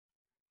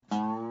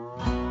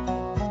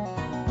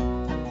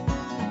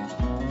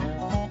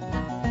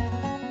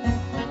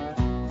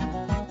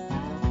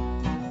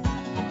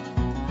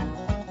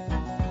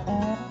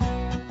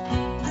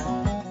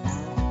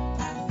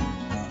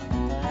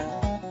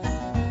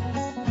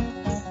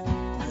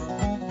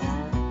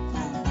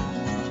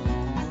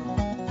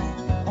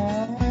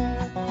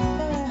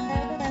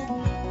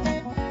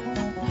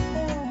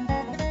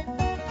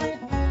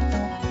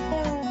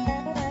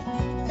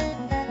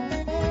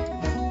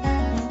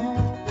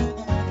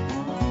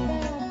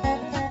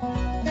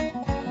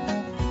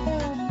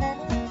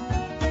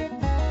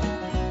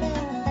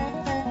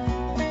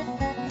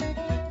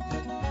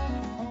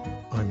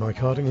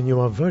Harding, and you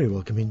are very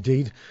welcome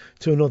indeed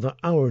to another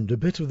hour and a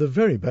bit of the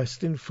very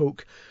best in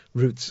folk,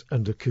 roots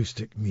and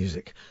acoustic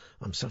music.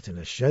 I'm sat in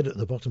a shed at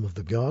the bottom of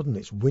the garden.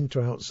 It's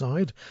winter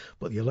outside,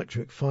 but the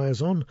electric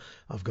fire's on.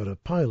 I've got a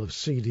pile of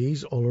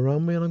CDs all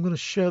around me, and I'm going to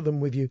share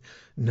them with you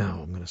now.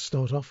 I'm going to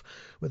start off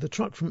with a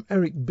track from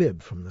Eric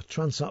Bibb from the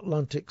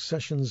Transatlantic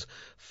Sessions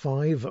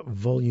 5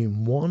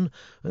 Volume 1,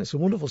 and it's a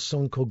wonderful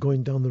song called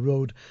Going Down the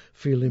Road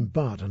Feeling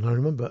Bad. And I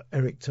remember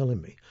Eric telling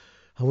me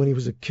how when he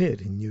was a kid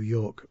in New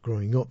York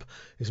growing up,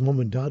 his mum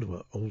and dad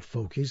were old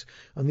folkies,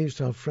 and they used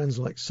to have friends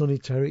like Sonny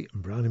Terry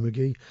and Brownie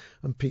McGee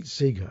and Pete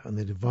Seeger, and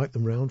they'd invite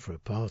them round for a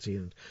party,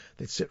 and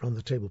they'd sit round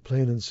the table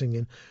playing and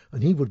singing,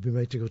 and he would be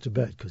made to go to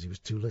bed because he was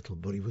too little,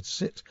 but he would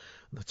sit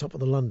at the top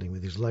of the landing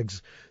with his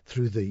legs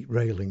through the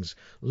railings,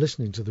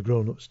 listening to the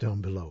grown-ups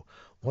down below.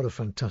 What a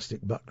fantastic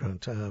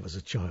background to have as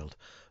a child.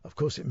 Of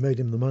course, it made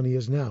him the man he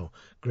is now.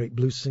 Great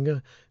blues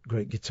singer,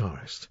 great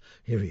guitarist.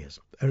 Here he is,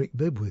 Eric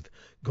Bibb with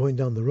Going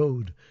Down the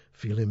Road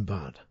Feeling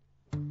Bad.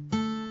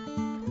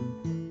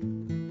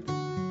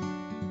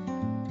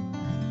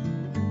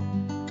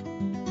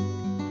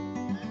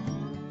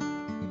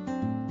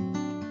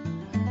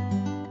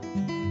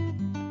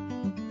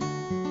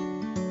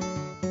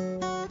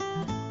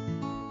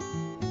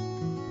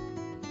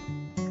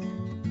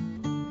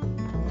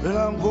 Well,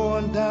 I'm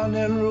going down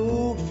that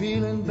road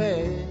feeling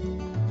bad.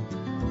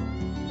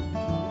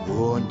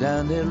 Going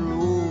down that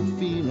road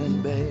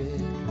feeling bad.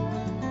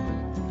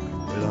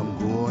 Well, I'm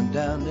going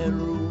down that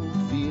road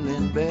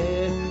feeling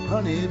bad,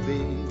 honey,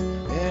 babe.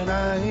 And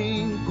I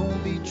ain't gonna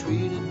be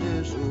treated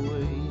this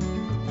way.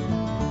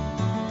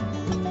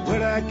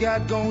 What I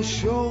got gonna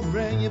sure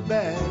bring you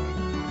back.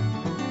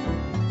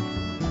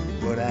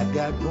 What I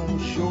got gonna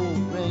sure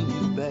bring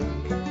you back.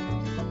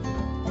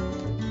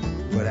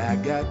 What I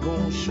got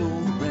gon' sure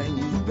bring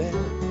you back,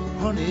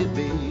 honey,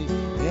 babe.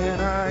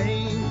 And I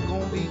ain't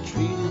gonna be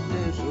treated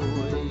this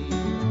way.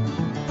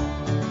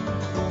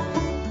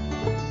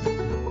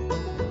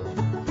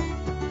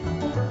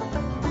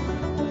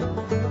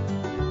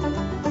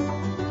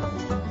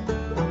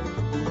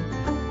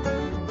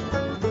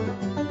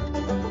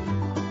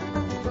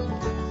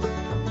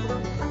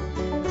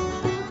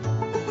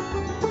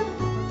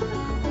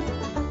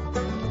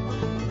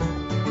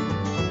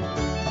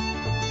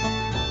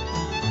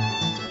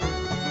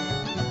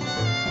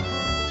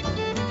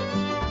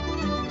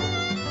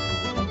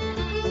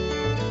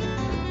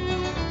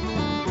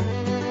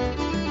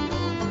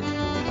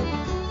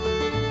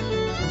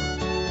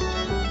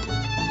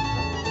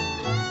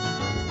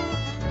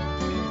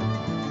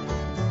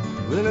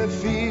 Well, they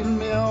feed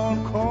me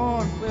on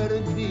cornbread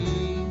and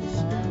peas.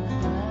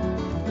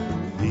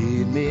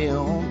 Feed me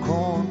on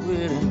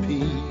cornbread and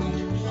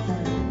peas.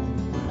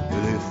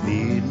 Well, they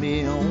feed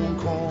me on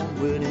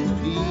cornbread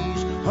and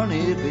peas,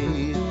 honey,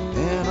 babe.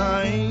 And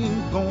I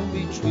ain't gonna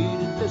be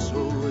treated this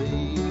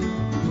way.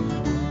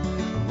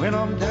 When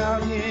I'm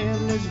down here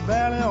in this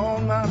valley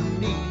on my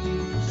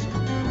knees.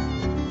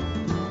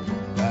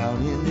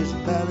 Down in this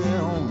valley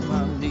on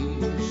my knees.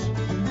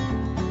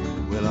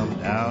 Well, I'm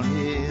down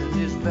here in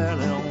this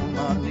valley on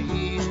my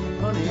knees,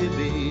 honey,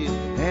 babe,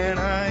 and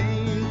I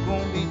ain't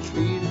gonna be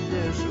treated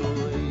this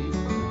way.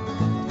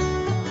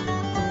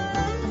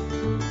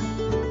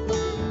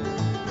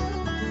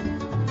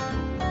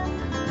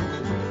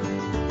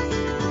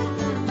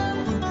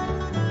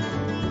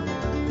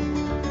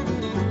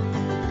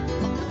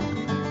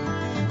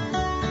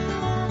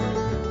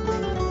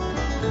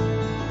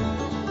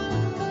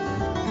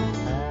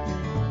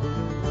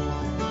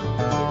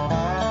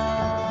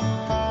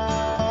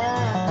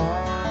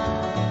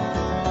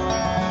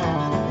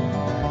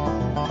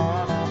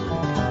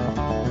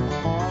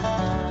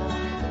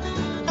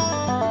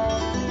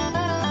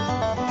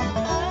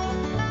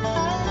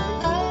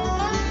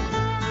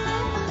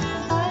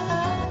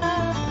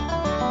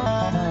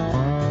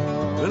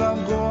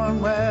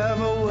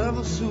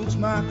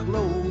 My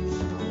clothes,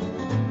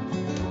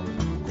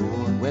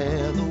 going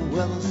where the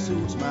weather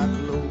suits my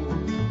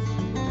clothes.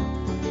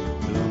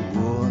 Well, I'm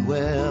going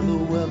where the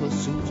weather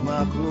suits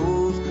my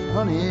clothes,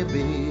 honey,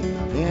 babe,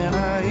 and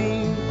I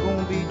ain't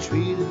gonna be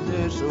treated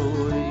this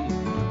way.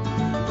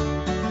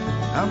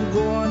 I'm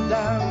going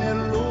down that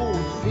road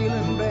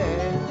feeling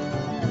bad.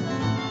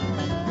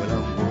 Well,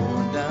 I'm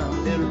going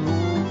down that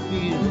road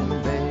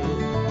feeling bad.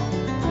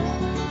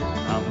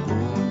 I'm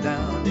going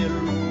down that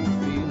road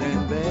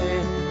feeling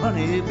bad,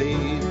 honey,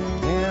 babe,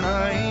 and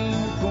I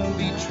ain't gonna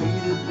be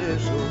treated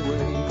this way.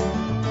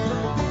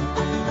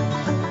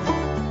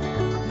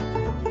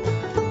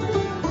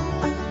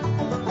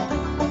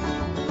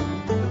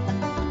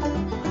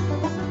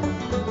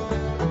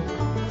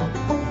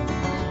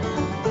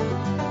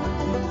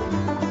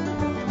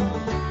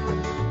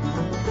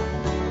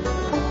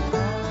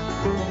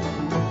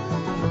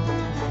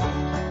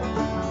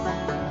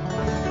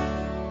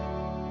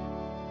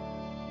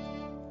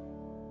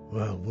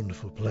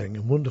 Wonderful playing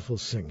and wonderful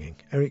singing.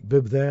 Eric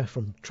Bibb there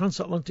from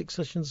Transatlantic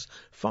Sessions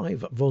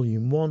 5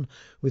 Volume 1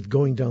 with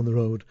Going Down the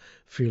Road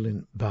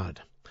Feeling Bad.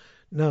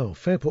 Now,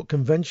 Fairport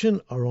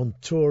Convention are on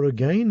tour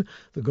again.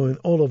 They're going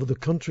all over the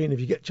country, and if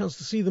you get a chance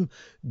to see them,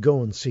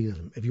 go and see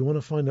them. If you want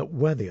to find out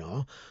where they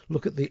are,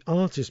 look at the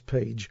artist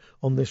page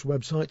on this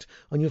website,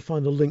 and you'll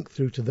find a link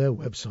through to their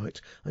website,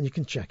 and you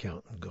can check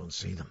out and go and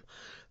see them.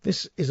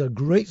 This is a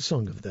great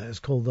song of theirs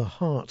called The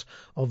Heart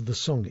of the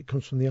Song. It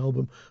comes from the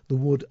album The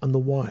Wood and the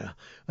Wire,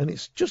 and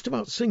it's just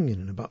about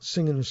singing, and about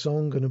singing a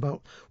song, and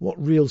about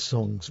what real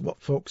songs,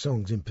 what folk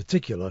songs in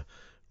particular,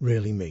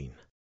 really mean.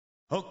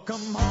 Oh,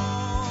 come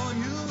on,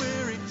 you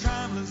weary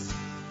travelers,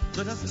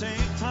 let us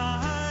take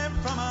time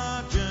from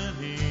our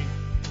journey,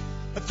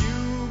 a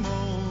few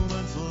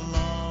moments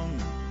along,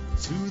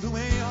 soothe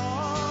away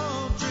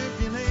all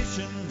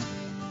tribulation,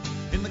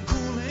 in the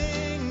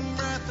cooling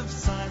breath of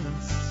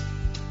silence,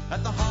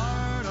 at the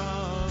heart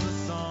of the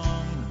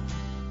song,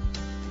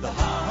 the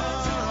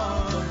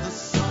heart of the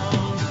song.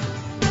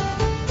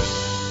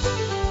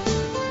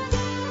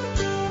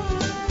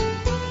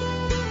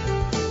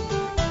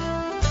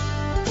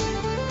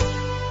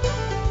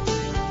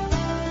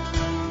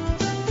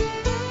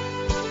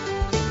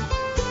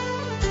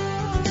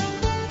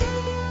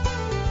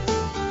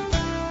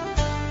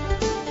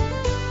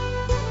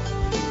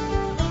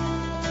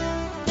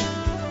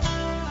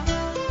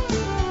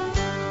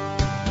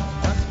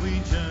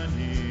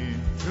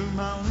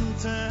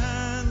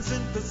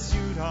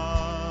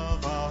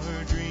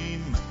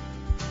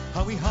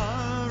 How we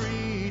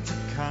hurry to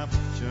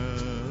capture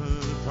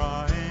the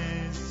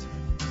prize,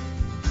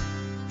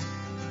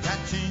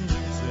 catching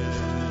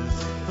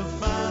glimpses of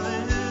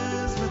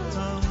valleys with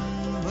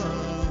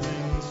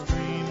tumbling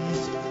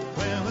streams,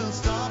 where we'll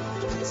stop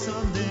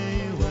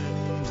someday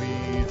when we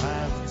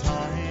have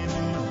time.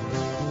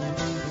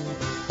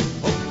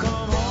 Oh,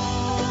 come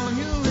on,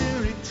 you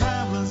weary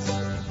travelers,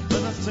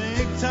 let us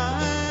take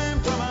time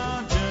from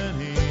our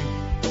journey,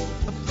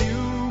 a few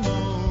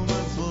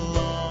moments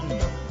long.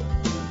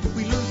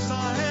 We lose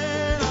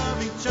sight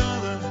of each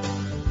other,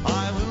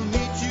 I will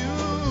meet you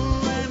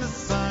in the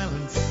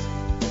silence,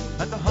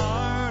 at the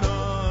heart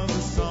of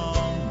the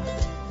song,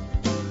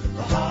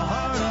 the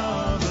heart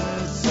of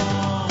the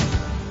song.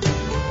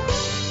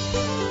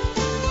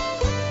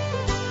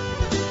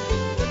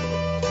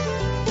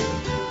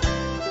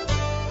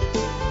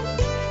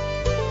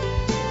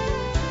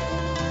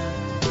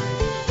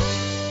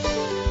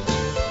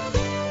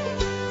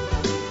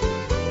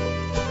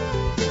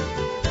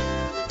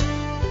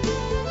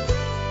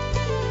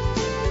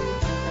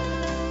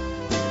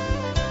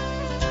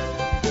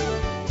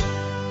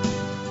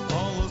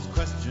 All those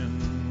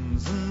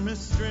questions and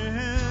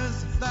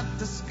mysteries that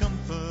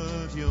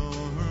discomfort your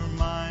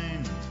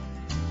mind.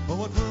 But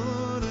what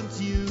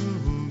wouldn't you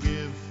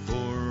give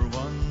for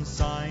one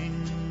sign?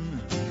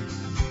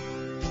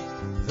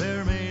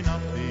 There may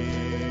not be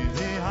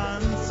the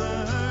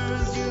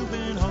answers you've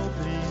been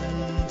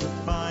hoping to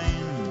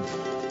find,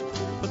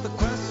 but the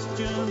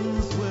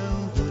questions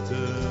will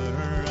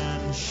glitter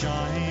and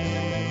shine.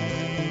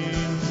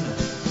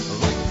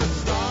 Like the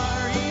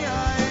starry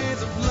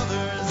eyes of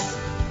lovers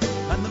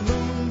and the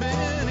moon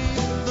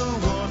beneath the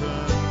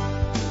water,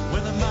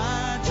 where the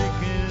magic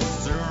is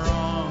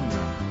strong.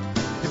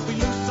 If we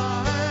lose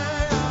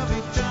sight of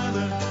each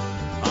other,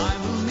 I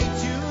will meet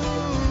you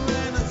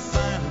in the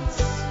silence,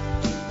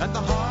 at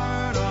the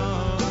heart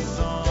of the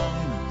song,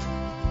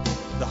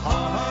 the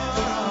heart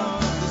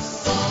of the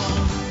song.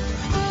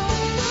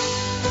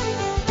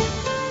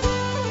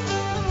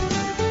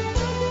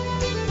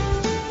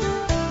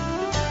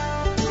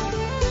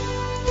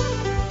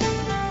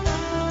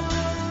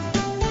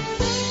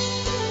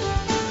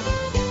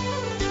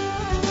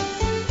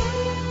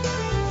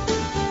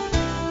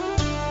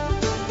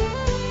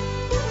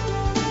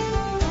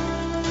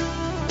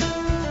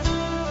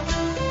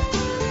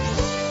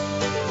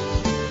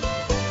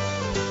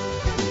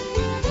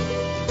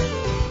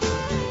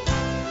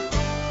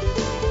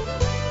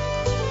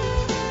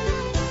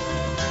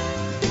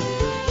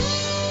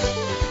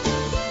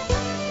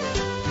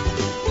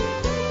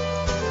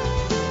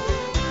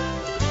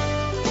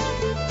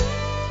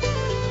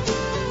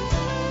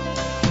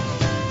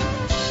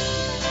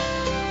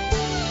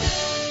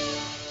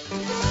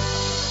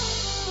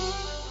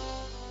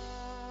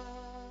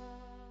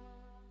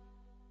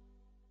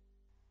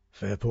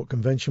 Fairport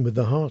Convention with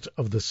The Heart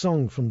of the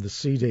Song from the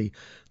CD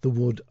The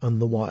Wood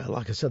and the Wire.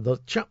 Like I said, the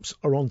chaps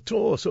are on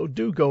tour, so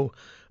do go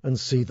and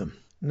see them.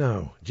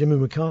 Now, Jimmy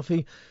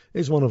McCarthy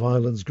is one of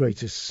Ireland's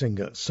greatest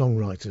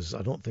singer-songwriters.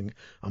 I don't think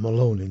I'm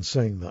alone in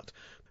saying that.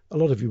 A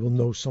lot of you will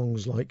know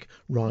songs like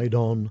Ride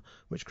On,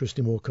 which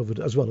Christy Moore covered,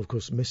 as well, of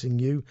course, Missing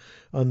You.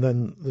 And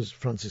then there's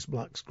Francis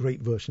Black's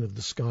great version of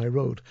The Sky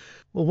Road.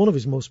 Well, one of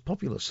his most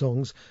popular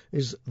songs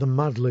is The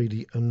Mad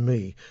Lady and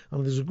Me.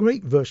 And there's a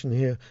great version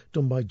here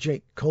done by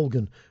Jake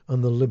Colgan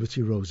and the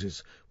Liberty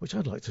Roses, which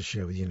I'd like to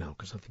share with you now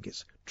because I think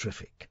it's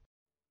terrific.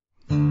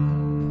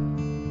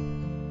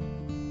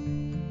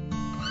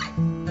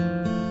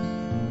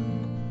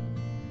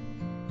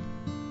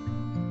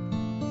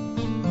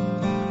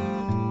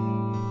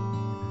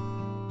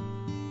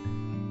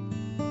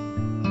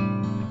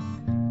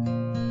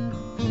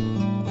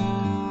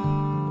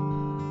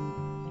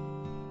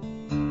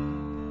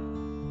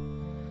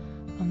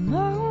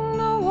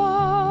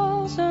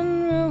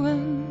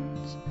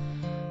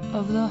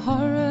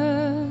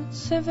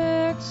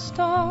 like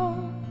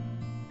stone.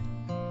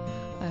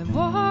 I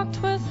walked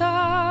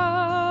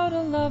without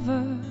a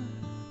lover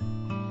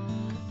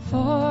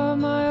for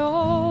my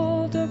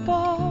older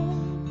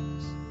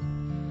bones.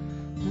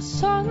 The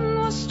sun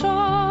was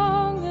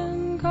strong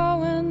and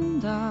going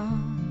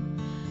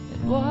down.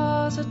 It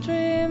was a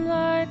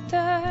dreamlike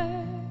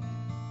day.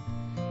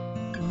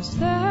 It was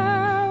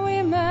there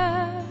we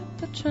met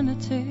the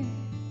Trinity,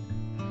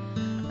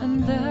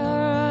 and there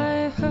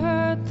I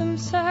heard them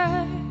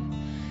say,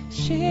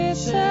 she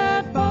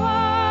said,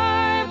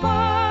 bye,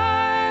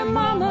 bye,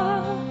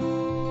 Mama,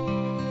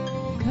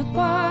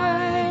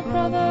 goodbye,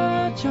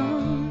 Brother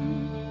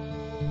John.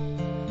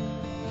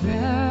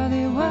 Fare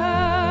thee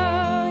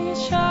well, ye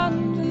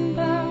Shandon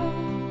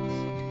bells,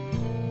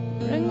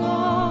 ring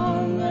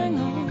on, ring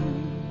on.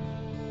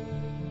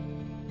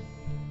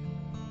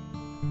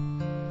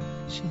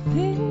 She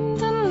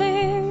leaned and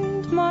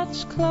leaned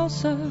much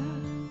closer,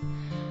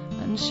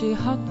 and she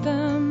hugged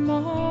them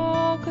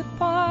all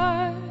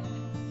goodbye.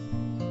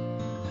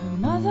 Her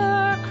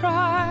mother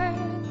cried,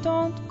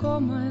 don't go,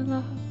 my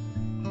love,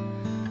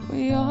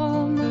 we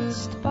all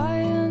must by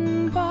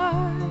and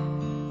by.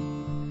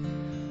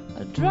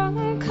 A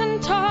drunken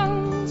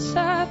tongue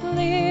said,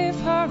 leave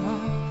her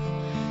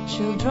off,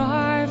 she'll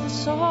drive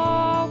us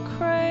all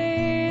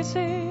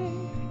crazy.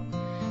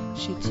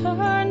 She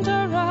turned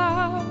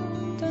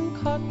around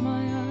and caught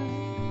my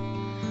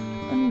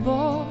eye, and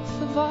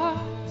both of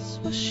us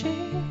was she.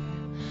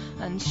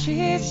 And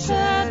she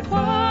said,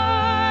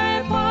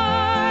 bye,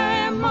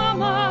 bye,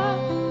 Mama,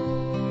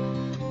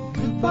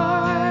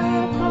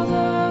 goodbye,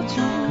 Brother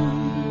John.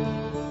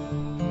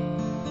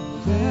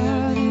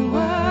 Fare thee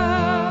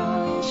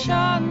well,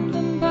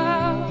 Shandon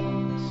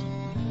bells,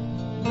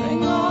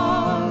 ring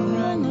on,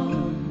 ring on.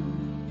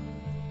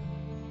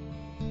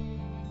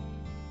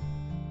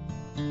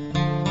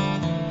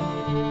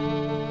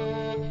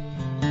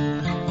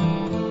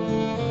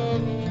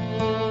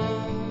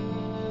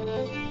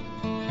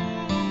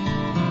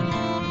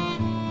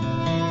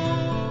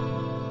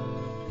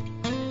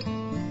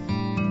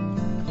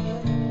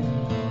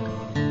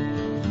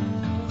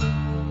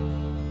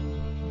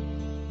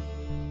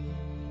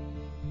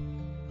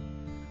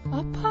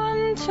 Up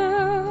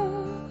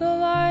onto the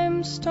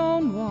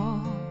limestone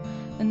wall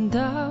and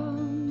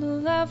down the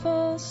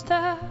level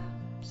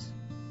steps,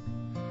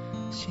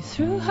 she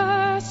threw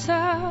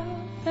herself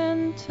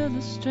into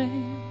the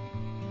stream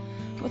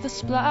with a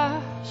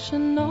splash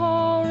and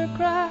no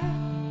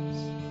regrets.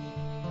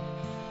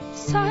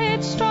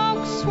 Side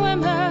stroke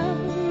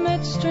swimming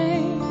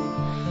midstream,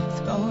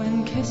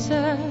 throwing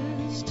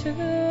kisses to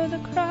the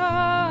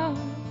crowd,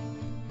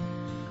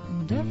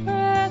 and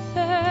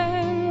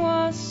everything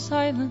was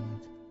silent,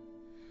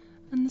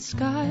 and the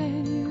sky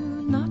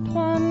knew not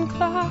one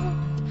cloud.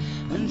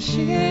 And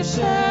she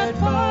said,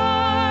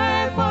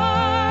 bye,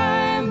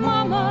 bye,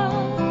 Mama,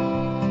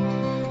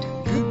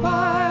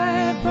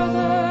 goodbye,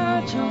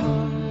 Brother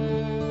John.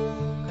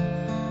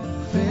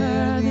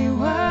 Fare thee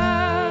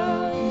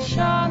well, ye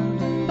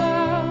Shandon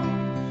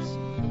bells,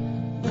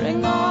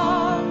 ring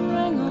on,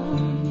 ring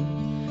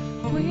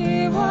on.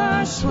 We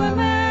were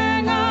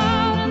swimming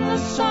out in the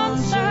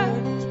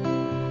sunset,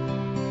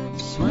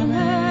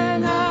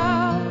 swimming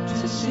out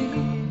to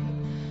sea,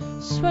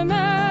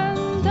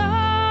 swimming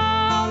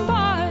down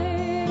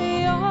by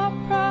the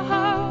opera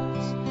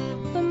house,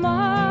 the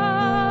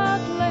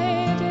mad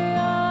lady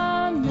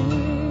and me.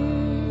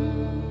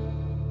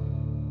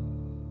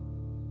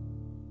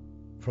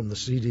 From the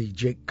CD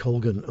Jake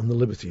Colgan and the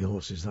Liberty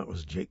Horses, that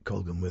was Jake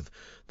Colgan with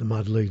The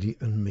Mad Lady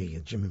and Me, a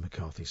Jimmy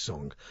McCarthy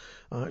song.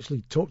 I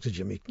actually talked to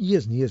Jimmy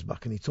years and years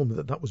back, and he told me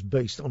that that was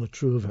based on a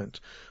true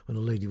event when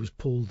a lady was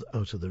pulled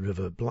out of the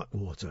river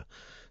Blackwater,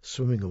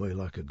 swimming away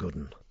like a good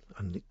 'un,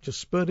 and it just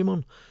spurred him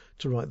on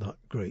to write that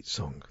great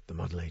song, The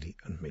Mad Lady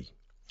and Me.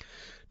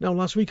 Now,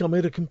 last week I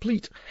made a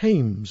complete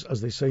hames,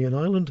 as they say in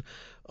Ireland,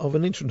 of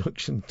an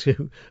introduction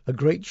to a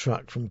great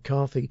track from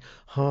Carthy,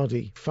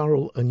 Hardy,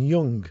 Farrell and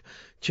Young,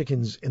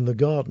 Chickens in the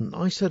Garden.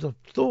 I said I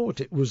thought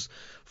it was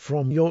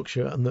from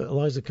Yorkshire and that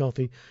Eliza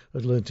Carthy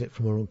had learnt it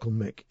from her Uncle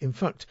Mick. In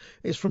fact,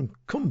 it's from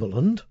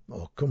Cumberland,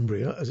 or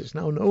Cumbria as it's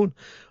now known,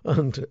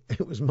 and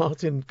it was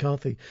Martin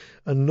Carthy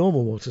and Norma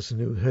Waterson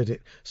who heard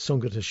it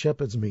sung at a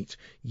shepherd's meet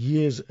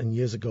years and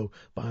years ago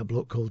by a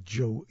bloke called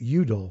Joe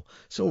Udall.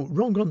 So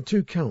wrong on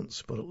 2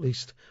 counts, but at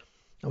least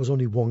I was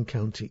only 1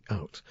 county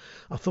out.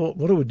 I thought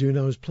what I would do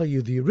now is play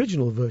you the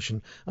original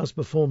version as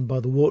performed by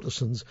the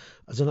Watersons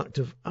as an act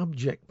of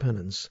abject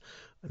penance,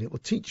 and it will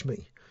teach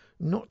me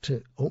not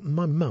to open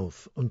my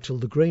mouth until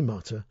the grey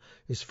matter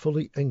is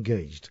fully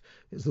engaged.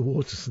 It's the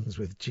Watersons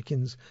with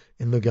Chickens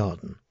in the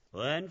Garden.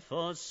 When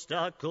first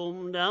I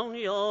come down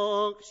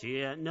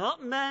Yorkshire,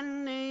 not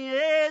many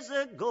years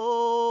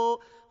ago,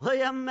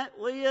 I met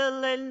with a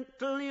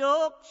little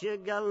Yorkshire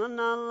gal,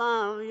 and I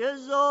love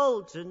yous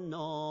all to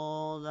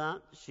know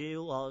that she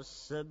was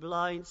so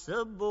blind,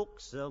 so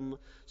buxom,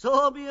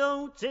 so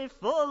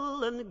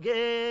beautiful and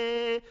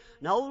gay.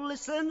 Now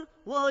listen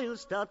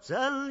whilst I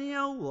tell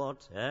you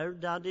what her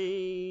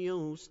daddy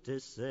used to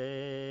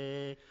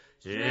say.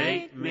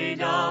 Treat me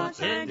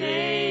daughter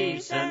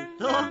decent,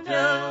 don't do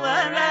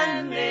her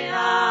any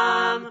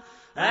harm.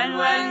 And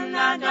when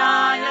I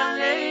die I'll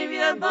leave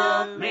you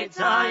both me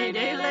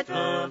tidy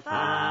little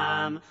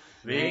farm.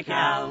 Me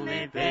cow,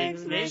 me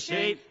pigs, me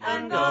sheep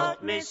and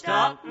goat, me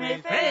stock,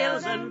 me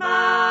fields and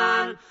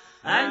barn,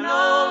 and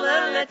all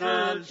the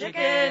little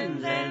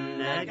chickens in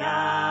the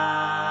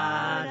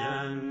garden.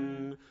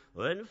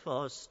 When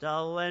first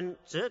I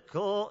went to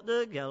court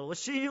the girl, well,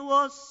 she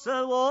was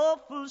so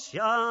awful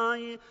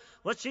shy,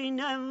 but she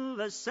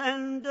never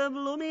sent a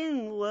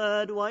blooming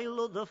word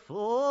while other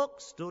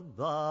folks stood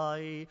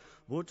by.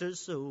 But as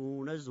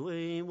soon as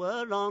we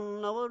were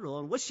on our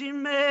own, well, she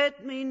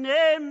made me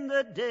name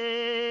the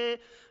day.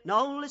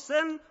 Now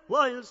listen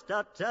whilst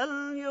I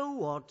tell you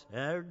what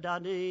her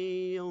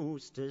daddy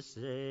used to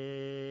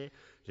say.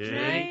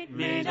 Treat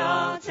me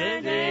daughter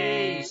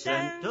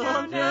decent,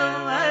 don't do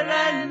her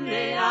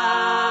any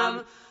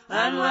harm.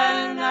 And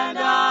when I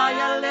die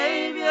I'll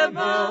leave you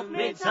both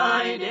me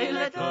tidy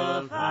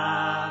little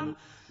farm.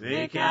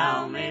 Me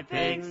cow, me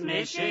pigs,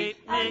 me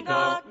sheep, me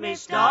goat, me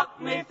stock,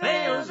 me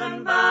fields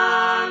and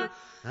barn,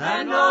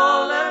 and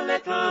all the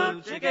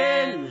little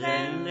chickens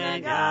in the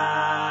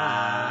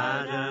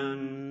garden.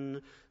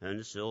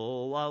 And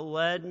so I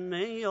wed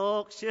me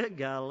Yorkshire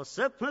gal,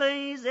 so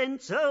pleasing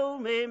to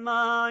me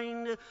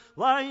mind.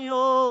 Why,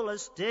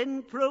 allus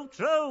didn't prove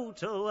true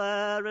to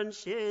her, and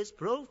she's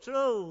proved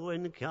true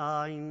in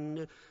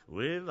kind.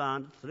 We've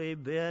had 3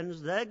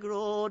 bairns, they're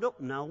growed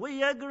up now,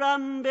 we a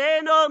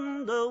grandbairn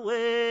on the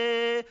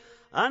way.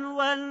 And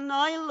when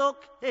I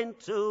look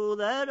into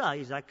their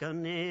eyes, I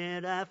can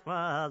hear their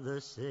father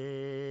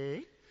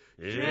say,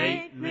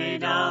 treat me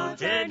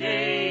daughter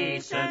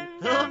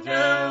decent, don't do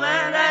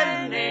her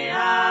any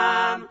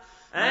harm.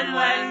 And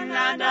when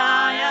I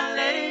die I'll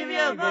leave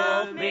you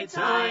both me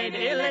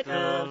tidy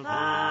little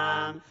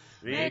farm.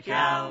 Me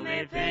cow,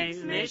 me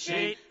pigs, me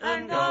sheep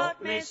and goat,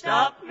 me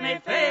stock, me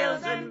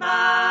fields and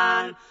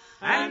barn,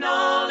 and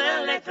all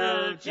the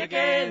little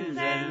chickens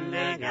in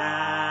the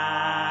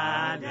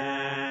garden.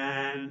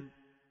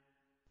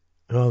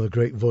 Oh, the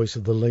great voice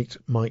of the late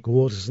Mike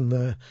Waterson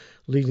there,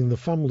 leading the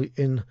family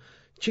in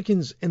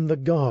Chickens in the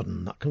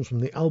Garden. That comes from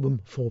the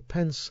album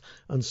 4pence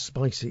and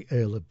Spicy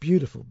Ale, a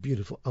beautiful,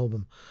 beautiful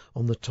album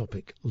on the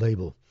Topic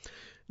label.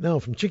 Now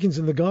from Chickens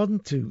in the Garden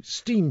to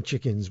Steam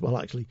Chickens. Well,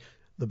 actually,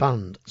 the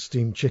band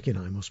Steam Chicken,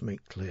 I must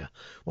make clear.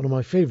 One of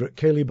my favourite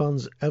Ceilidh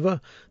bands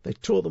ever. They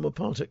tore them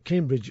apart at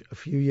Cambridge a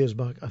few years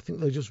back. I think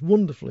they're just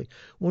wonderfully,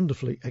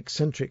 wonderfully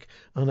eccentric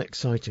and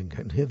exciting.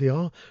 And here they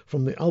are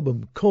from the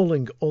album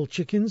Calling All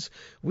Chickens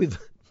with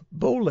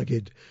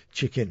Bow-Legged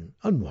Chicken.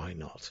 And why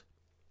not?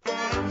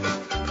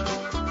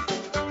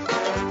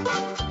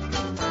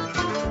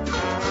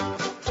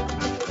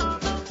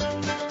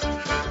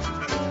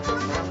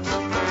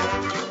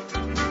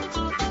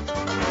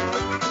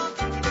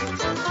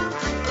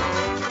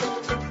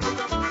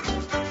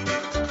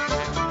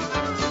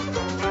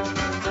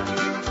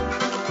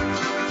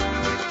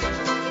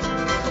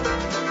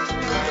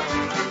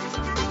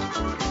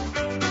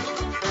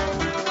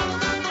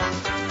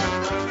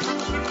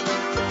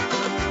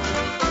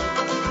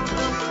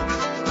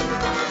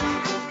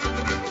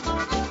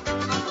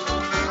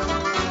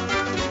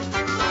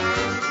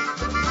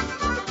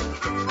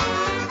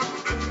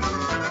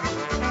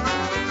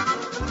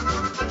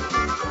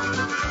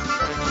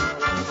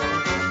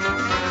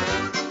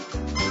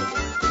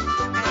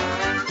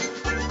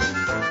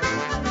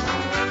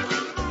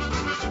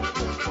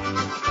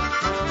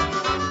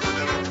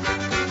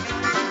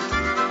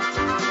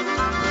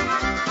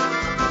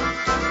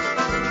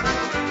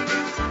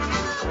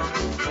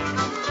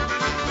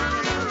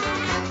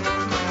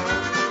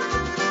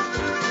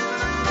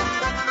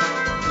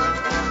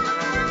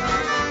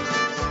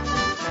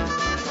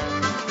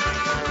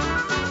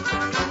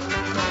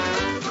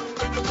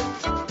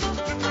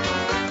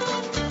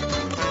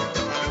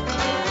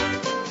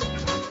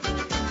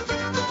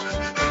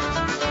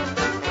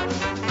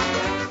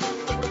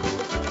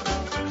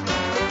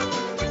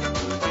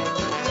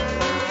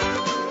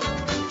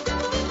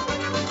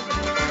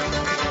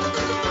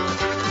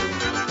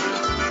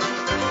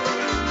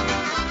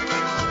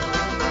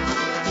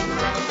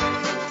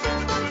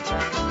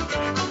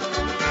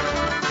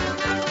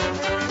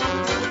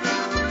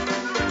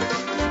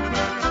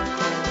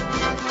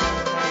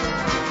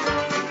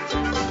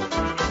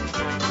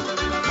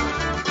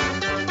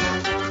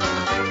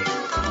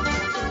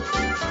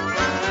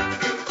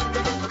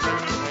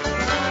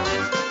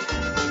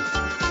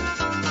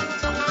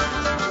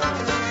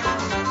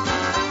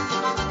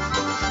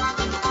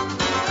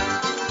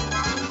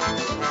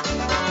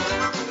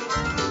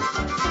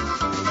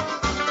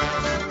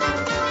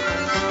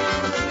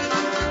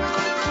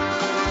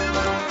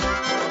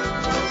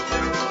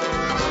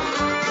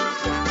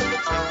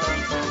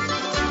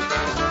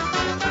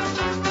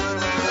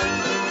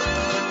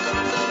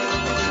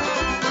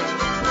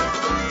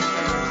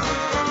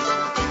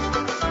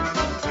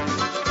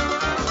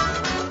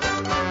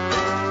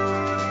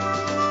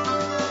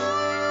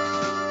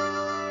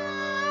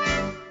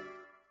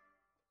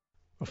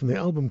 from the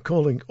album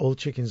Calling All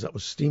Chickens, that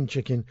was Steam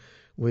Chicken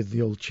with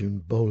the old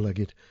tune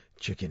Bow-Legged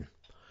Chicken.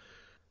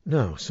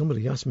 Now,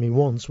 somebody asked me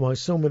once why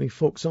so many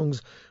folk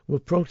songs were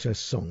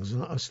protest songs,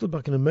 and I stood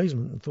back in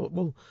amazement and thought,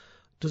 well,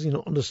 does he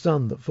not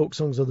understand that folk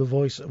songs are the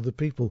voice of the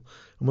people,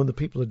 and when the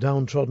people are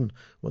downtrodden,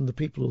 when the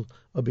people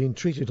are being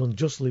treated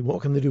unjustly,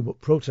 what can they do but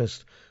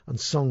protest, and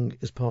song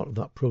is part of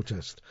that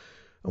protest.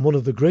 And one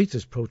of the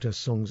greatest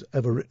protest songs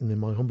ever written, in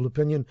my humble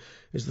opinion,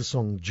 is the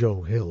song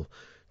Joe Hill.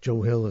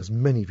 Joe Hill, as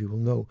many of you will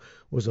know,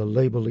 was a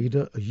Labour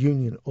leader, a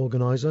union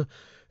organiser,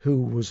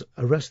 who was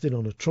arrested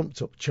on a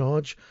trumped-up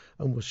charge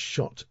and was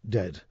shot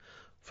dead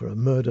for a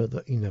murder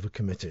that he never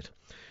committed.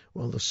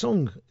 Well, the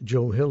song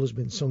Joe Hill has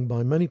been sung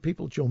by many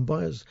people. John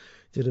Byers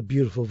did a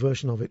beautiful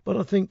version of it, but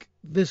I think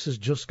this has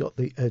just got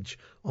the edge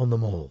on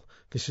them all.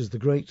 This is the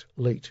great,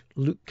 late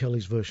Luke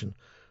Kelly's version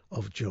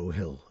of Joe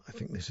Hill. I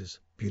think this is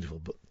beautiful,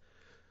 but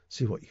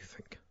see what you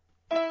think.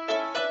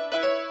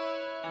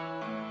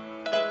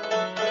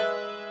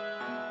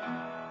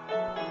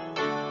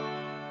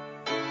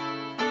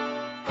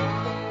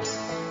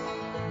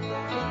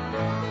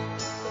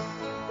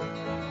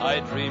 I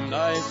dreamed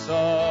I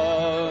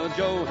saw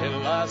Joe Hill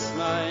last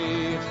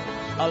night,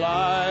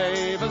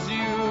 alive as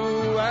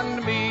you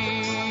and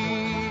me.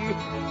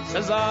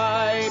 Says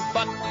I,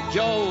 but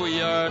Joe,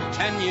 you're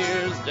 10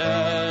 years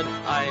dead.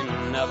 I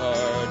never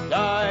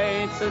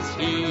died, says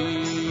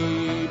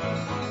he.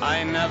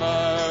 I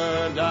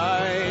never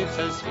died,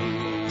 says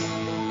he.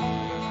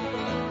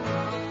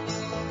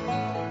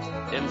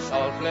 In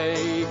Salt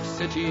Lake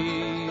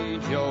City,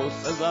 Joe,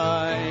 says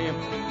I,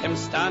 him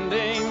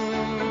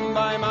standing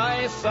by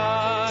my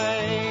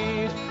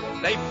side.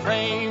 They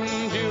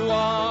framed you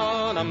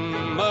on a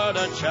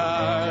murder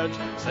charge,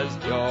 says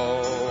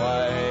Joe,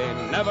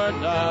 I never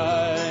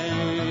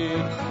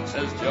died,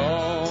 says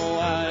Joe,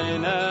 I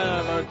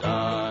never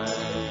died.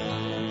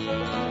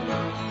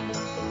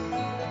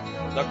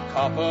 The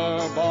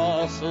copper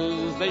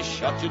bosses, they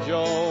shot you,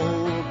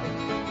 Joe,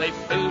 they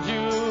filled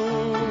you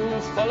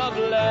full of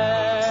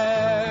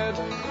lead.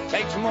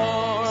 Takes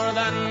more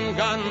than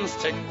guns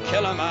to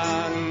kill a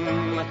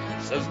man,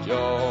 says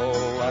Joe,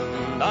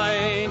 and I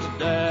ain't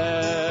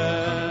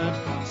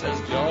dead, says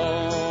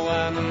Joe,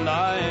 and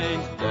I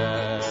ain't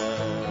dead.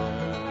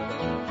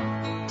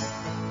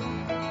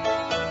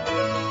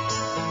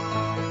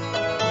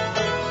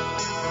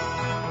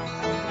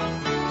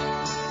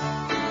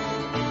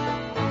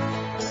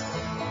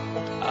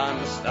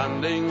 And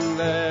standing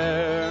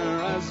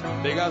there as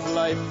big as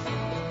life,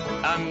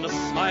 and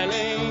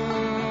smiling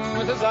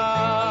with his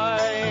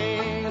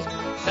eyes,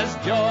 says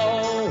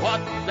Joe,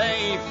 what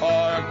they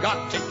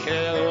forgot to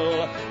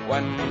kill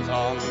went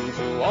on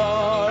to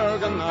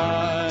organize,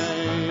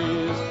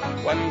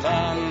 went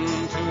on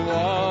to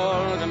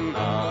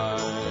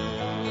organize.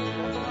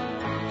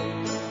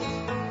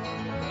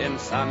 In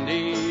San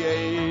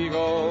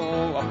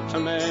Diego, up to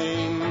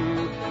Maine,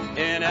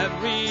 in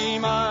every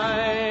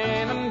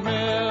mine and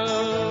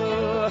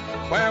mill,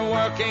 where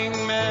working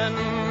men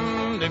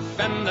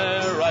defend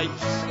their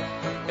rights,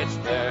 it's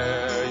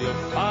there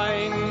you'll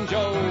find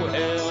Joe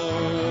Hill.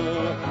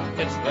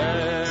 It's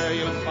there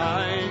you'll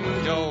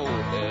find Joe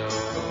Hill.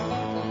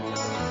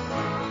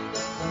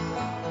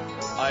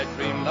 I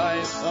dreamed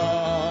I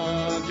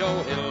saw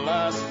Joe Hill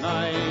last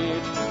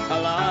night,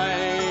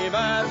 alive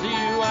as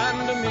you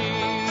and me.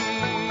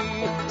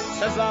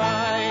 Says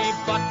I,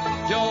 but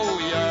Joe,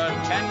 you're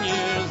 10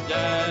 years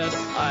dead.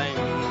 I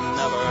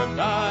never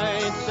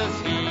died, says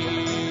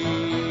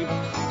he.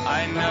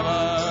 I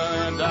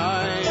never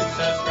died,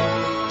 says he.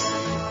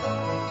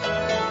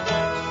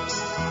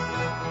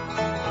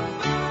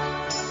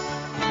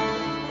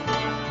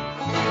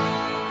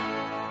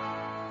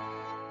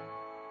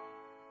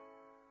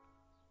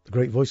 The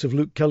great voice of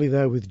Luke Kelly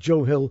there with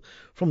Joe Hill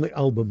from the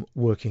album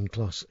Working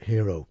Class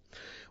Hero.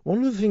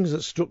 One of the things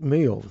that struck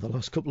me over the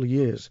last couple of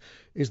years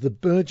is the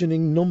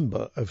burgeoning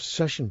number of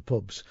session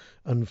pubs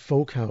and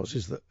folk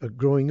houses that are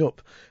growing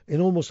up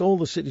in almost all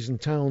the cities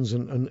and towns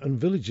and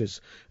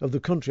villages of the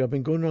country. I've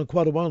been going around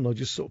quite a while now,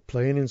 just sort of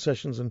playing in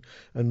sessions and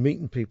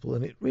meeting people,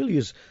 and it really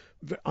is,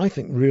 I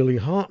think, really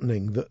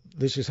heartening that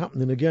this is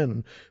happening again,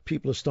 and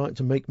people are starting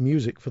to make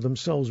music for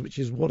themselves, which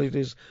is what it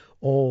is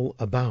all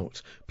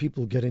about.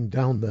 People getting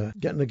down there,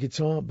 getting a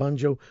guitar,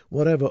 banjo,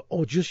 whatever,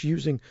 or just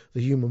using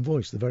the human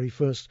voice, the very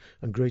first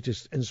and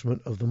greatest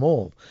instrument of them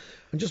all.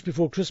 And just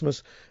before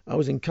Christmas, I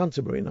was in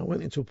Canterbury, and I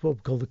went into a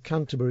pub called the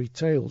Canterbury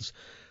Tales,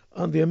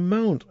 and the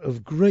amount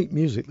of great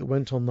music that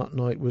went on that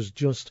night was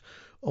just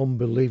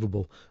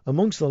unbelievable.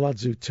 Amongst the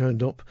lads who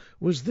turned up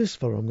was this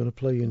fellow I'm going to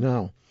play you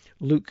now,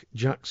 Luke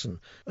Jackson.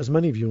 As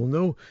many of you will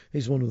know,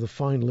 he's one of the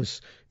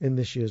finalists in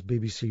this year's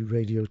BBC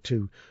Radio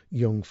 2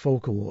 Young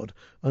Folk Award,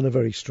 and a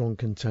very strong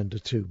contender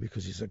too,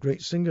 because he's a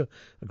great singer,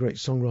 a great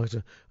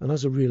songwriter, and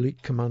has a really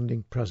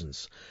commanding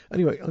presence.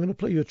 Anyway, I'm going to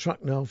play you a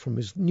track now from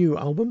his new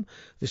album.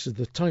 This is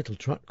the title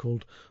track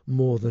called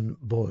More Than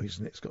Boys,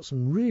 and it's got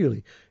some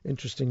really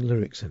interesting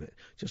lyrics in it.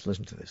 Just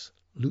listen to this.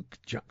 Luke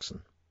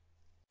Jackson.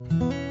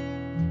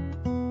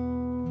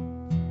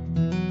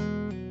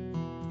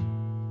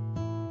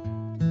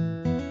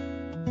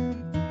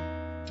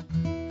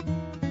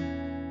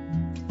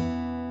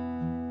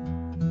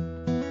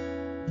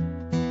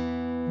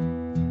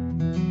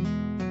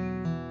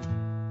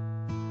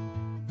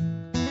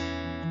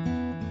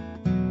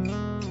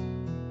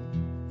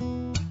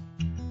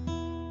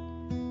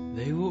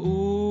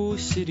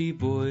 city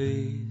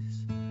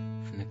boys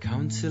from the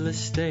council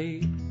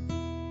estate,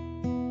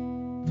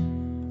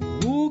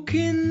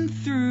 walking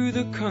through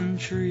the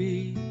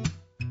country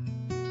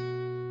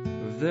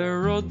with their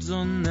rods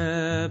on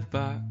their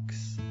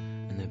backs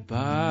and their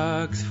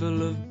bags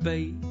full of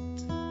bait.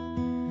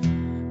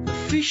 The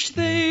fish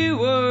they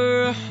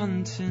were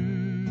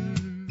hunting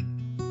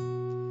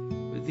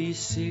with these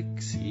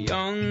 6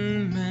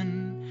 young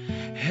men,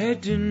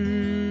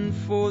 heading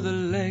for the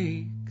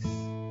lakes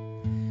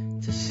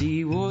to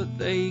see what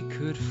they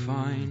could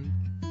find.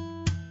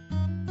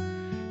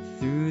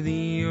 Through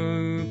the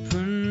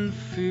open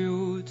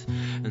fields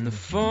and the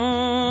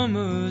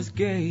farmers'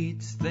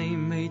 gates, they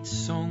made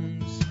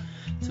songs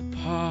to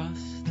pass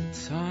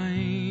the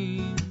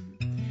time.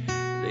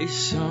 They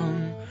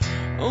sung,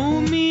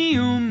 oh me,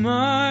 oh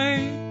my,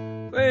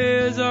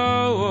 where's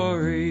our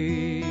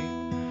worry?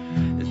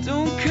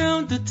 Don't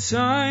count the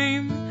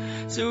time,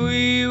 so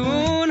we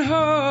won't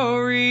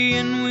hurry.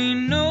 And we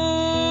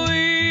know,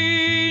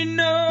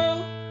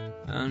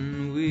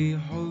 and we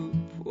hope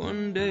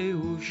one day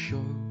we'll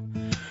show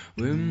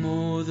we're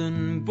more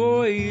than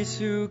boys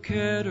who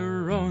care to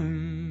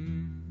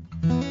roam.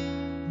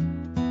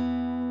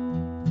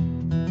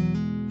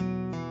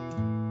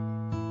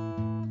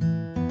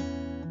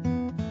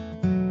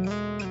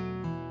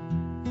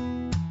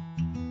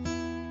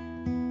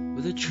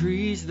 With the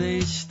trees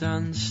they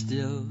stand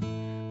still,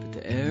 but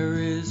the air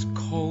is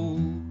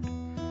cold.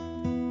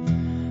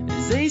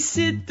 As they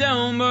sit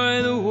down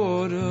by the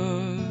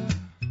water,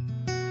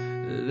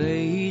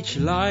 they each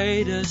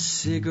light a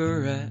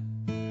cigarette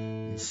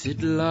and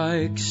sit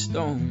like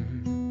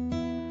stone,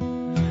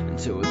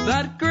 until with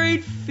that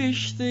great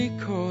fish they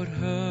caught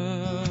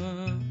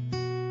her,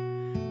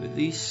 with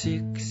these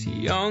 6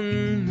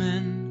 young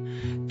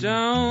men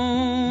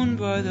down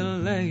by the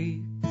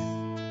lake,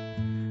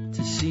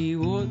 to see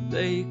what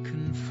they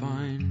can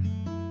find.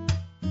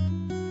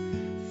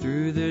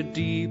 Through the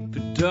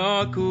deep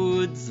dark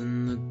woods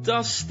and the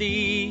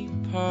dusty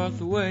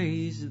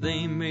pathways,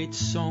 they made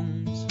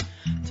songs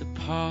to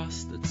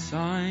pass the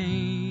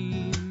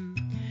time.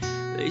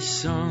 They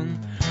sung,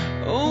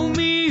 oh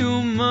me,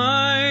 oh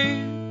my,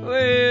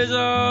 where's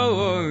our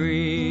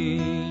worry?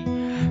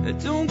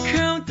 Don't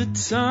count the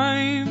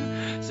time,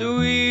 so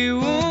we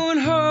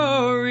won't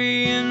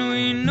hurry. And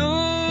we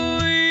know,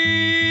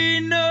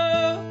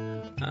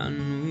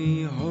 and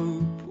we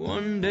hope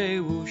one day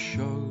we'll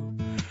show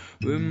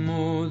we're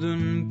more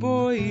than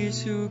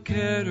boys who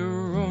care to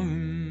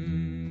roam.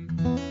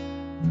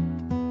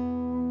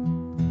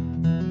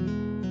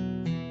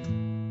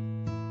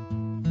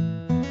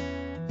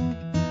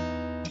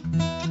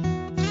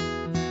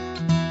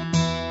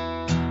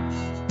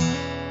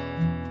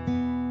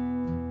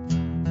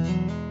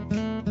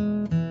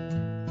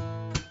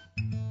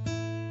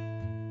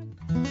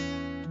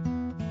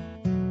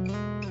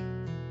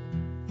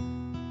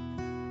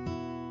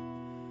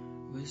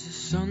 As the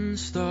sun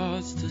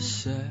starts to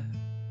set,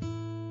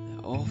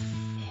 they're off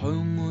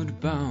homeward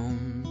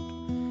bound.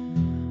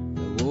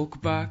 They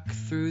walk back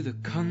through the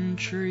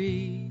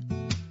country,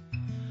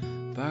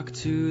 back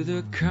to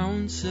the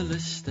council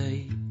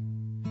estate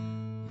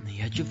on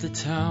the edge of the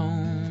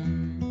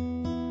town.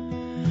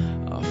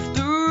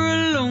 After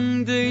a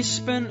long day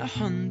spent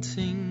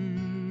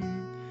hunting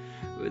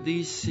with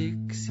these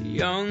 6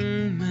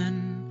 young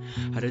men,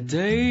 had a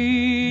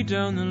day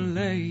down the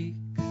lake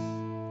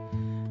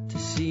to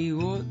see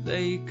what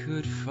they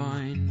could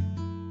find.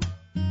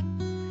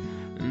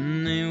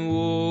 And they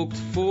walked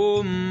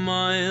 4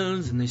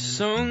 miles and they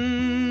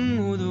sung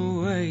all the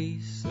way,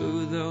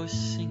 so they'll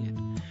sing it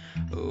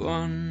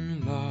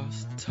one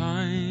last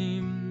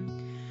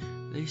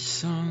time. They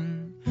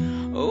sung,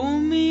 oh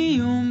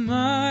me, oh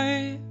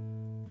my,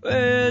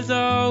 where's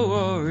our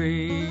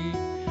worry?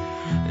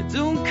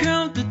 Don't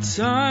count the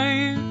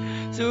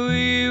time, so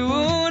we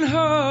won't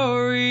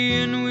hurry.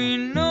 And we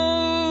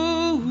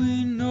know,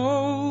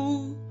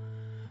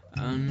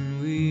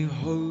 and we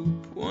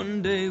hope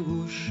one day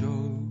we'll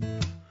show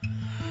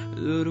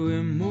that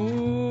we're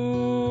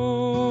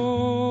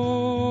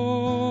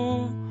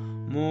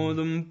more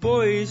than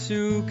boys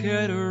who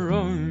care to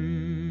roam.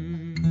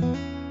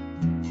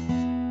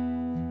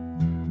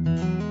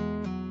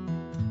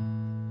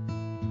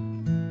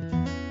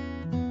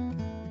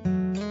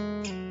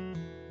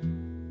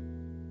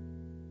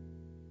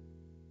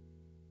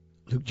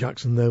 Luke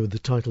Jackson there with the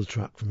title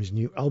track from his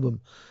new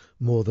album,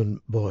 More Than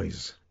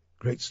Boys.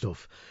 Great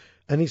stuff.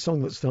 Any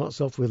song that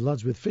starts off with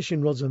lads with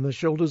fishing rods on their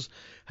shoulders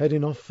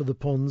heading off for the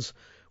ponds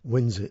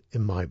wins it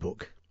in my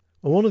book.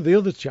 Well, one of the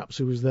other chaps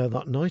who was there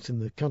that night in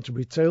the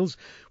Canterbury Tales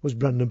was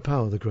Brendan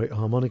Power, the great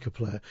harmonica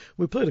player.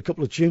 We played a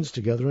couple of tunes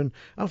together, and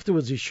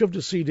afterwards he shoved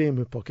a CD in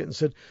my pocket and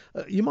said,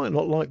 you might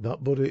not like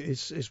that, but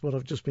it's what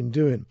I've just been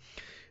doing.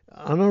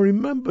 And I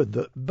remembered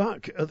that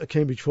back at the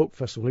Cambridge Folk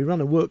Festival, he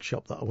ran a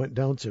workshop that I went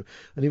down to,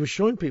 and he was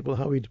showing people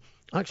how he'd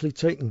actually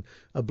taken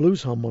a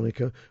blues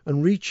harmonica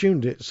and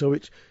retuned it so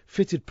it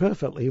fitted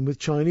perfectly in with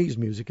Chinese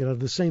music. It had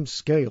the same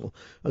scale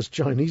as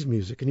Chinese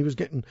music, and he was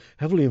getting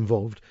heavily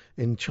involved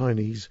in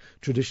Chinese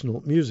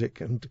traditional music.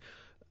 And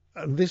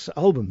And this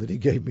album that he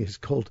gave me is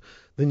called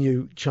The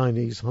New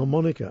Chinese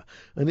Harmonica,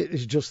 and it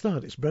is just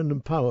that. It's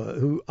Brendan Power,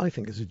 who I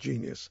think is a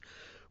genius,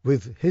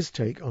 with his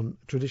take on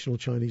traditional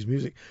Chinese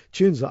music,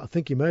 tunes that I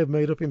think he may have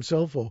made up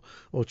himself or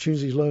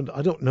tunes he's learned,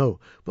 I don't know,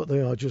 but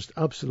they are just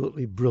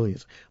absolutely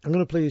brilliant. I'm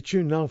going to play a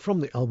tune now from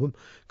the album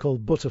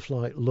called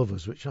Butterfly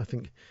Lovers, which I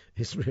think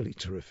is really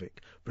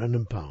terrific.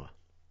 Brendan Power.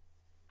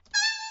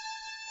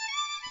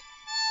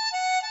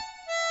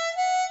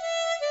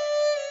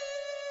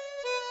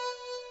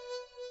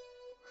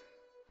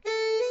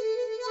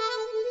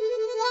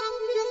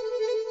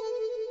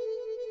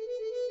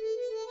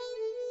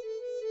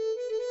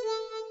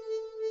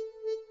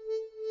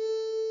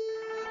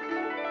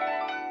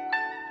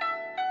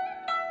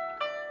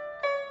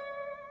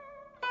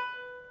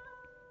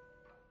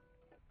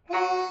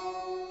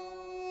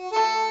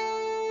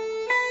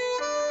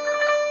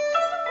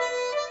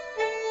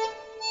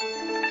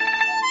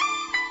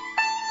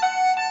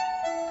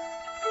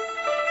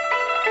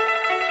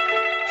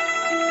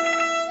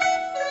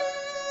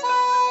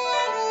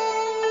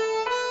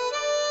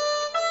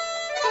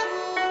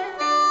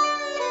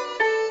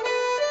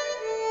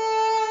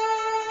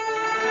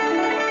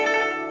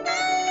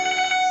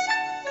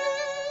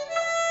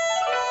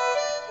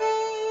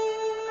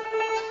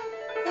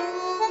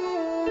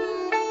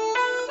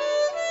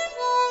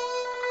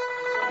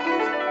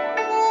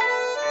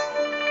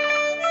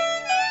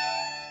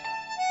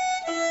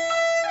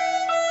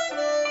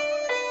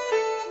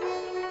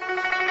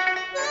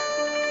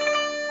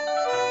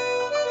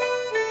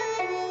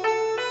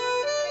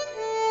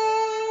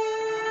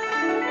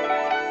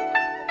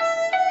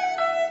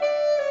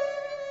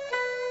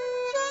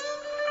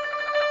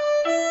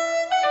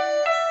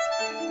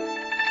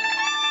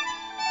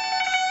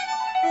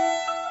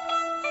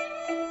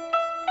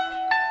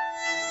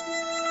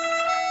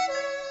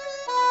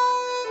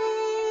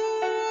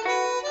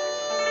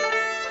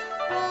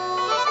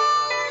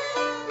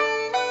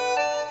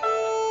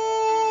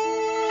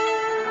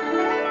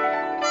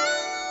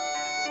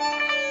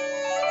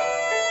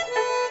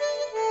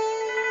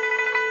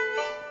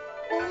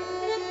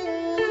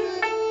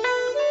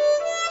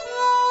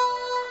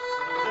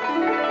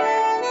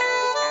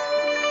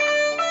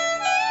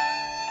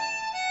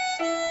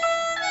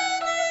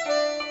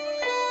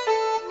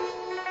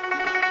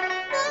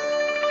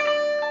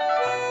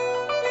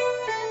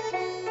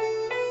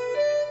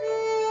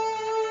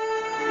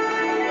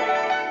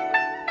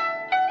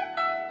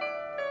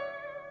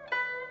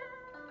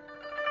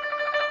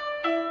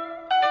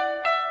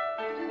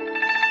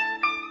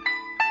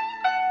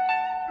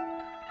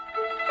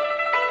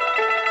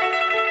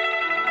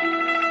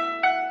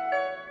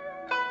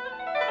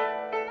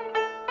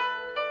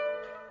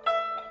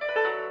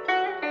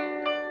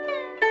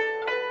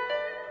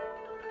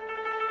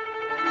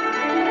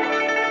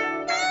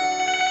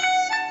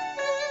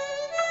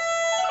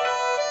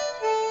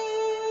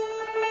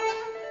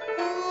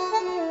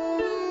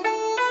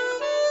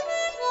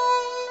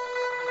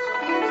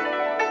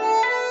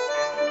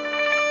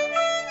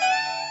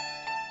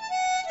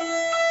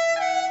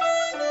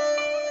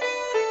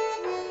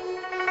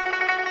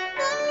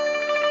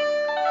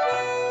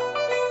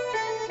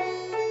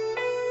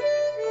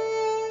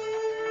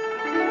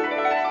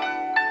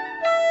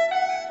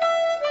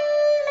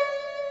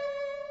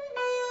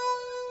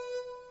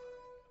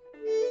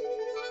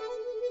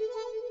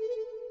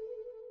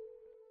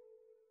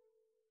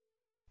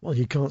 Well,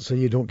 you can't say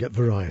you don't get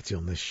variety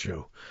on this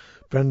show.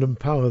 Brendan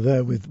Power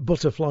there with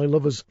Butterfly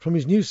Lovers from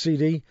his new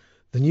CD,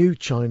 The New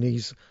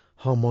Chinese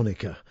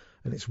Harmonica.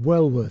 And it's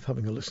well worth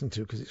having a listen to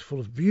because it's full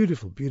of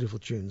beautiful, beautiful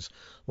tunes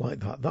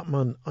like that. That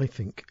man, I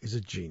think, is a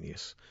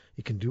genius.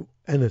 He can do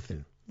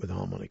anything with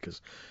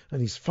harmonicas.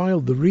 And he's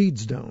filed the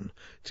reeds down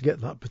to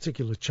get that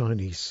particular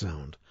Chinese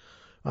sound.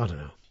 I don't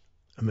know.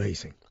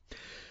 Amazing.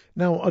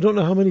 Now, I don't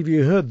know how many of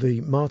you heard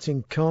the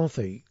Martin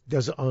Carthy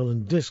Desert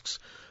Island Discs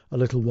a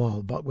little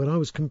while back when I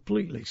was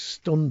completely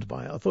stunned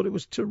by it. I thought it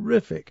was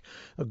terrific.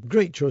 A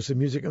great choice of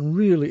music and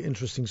really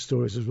interesting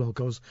stories as well,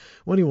 because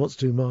when he wants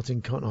to,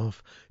 Martin can't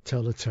half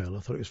tell a tale. I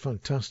thought it was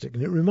fantastic.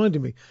 And it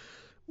reminded me,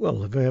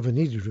 well, if I ever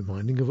needed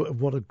reminding, of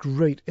what a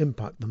great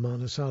impact the man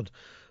has had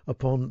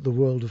upon the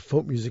world of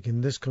folk music in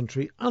this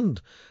country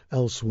and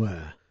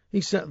elsewhere. He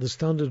set the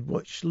standard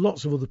which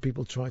lots of other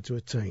people tried to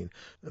attain.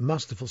 A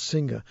masterful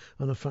singer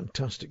and a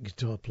fantastic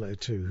guitar player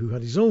too, who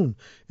had his own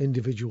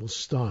individual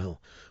style.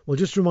 Well,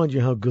 just to remind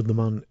you how good the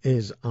man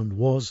is and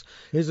was,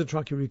 here's a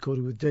track he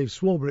recorded with Dave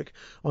Swarbrick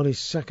on his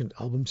second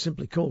album,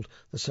 simply called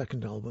The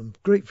Second Album.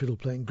 Great fiddle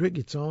playing, great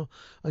guitar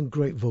and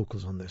great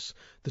vocals on this.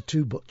 The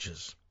Two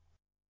Butchers.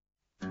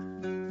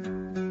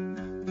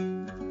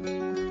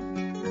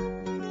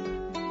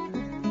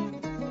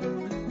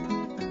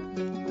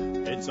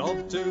 It's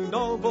of two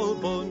noble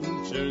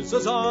butchers,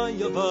 as I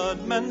have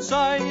heard men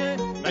say,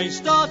 They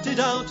started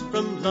out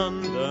from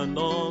London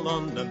all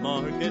on the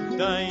market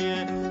day,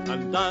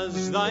 and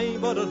as they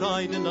were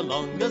riding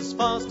along as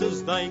fast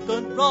as they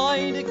could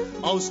ride,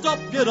 "Oh, stop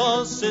your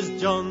horse,"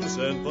 says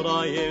Johnson, "for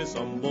I hear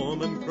some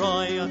woman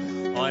cry."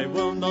 "I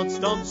will not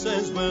stop,"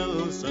 says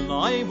Wilson,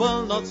 "I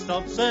will not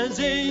stop," says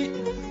he.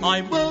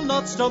 "I will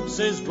not stop,"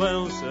 says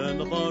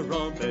Wilson, "for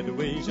robbed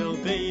we shall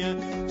be."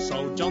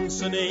 So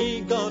Johnson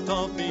he got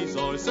off his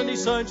horse and he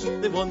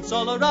searched the woods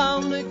all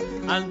around,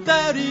 and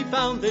there he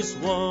found this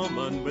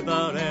woman with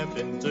her head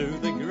into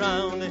the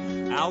ground.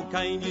 "How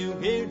came you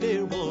here,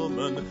 dear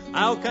woman?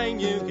 How came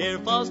you here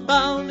fast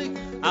bound?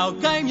 How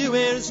came you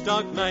here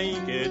stark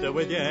naked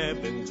with your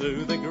head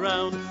into the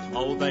ground?"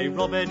 "Oh, they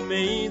robbed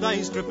me,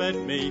 they stripped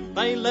me,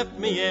 they left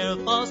me here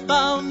fast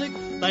bound.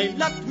 They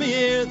left me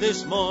here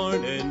this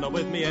morning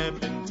with me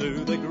head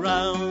into the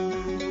ground."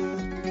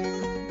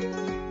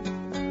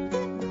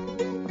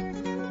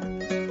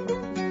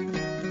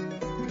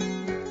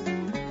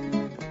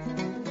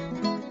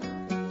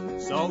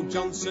 So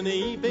Johnson,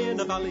 he being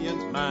a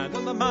valiant man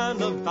and a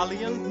man of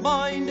valiant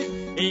mind,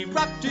 he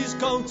wrapped his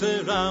coat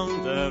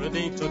around her and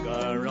he took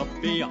her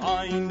up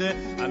behind.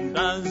 And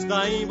as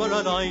they were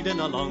riding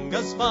along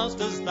as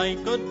fast as they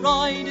could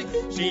ride,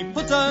 she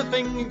put her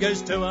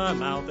fingers to her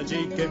mouth and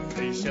she gave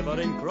three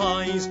shivering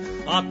cries.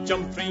 Up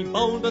jumped three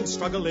bold and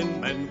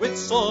struggling men with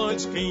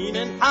swords keen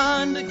in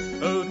hand,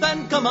 who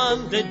then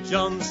commanded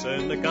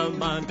Johnson,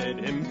 commanded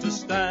him to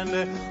stand.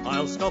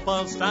 "I'll stop,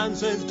 I'll stand,"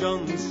 says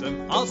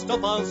Johnson, "I'll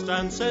stop, I'll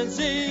stand," says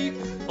he,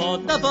 "for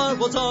never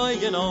was I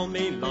in all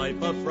me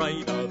life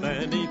afraid of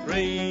any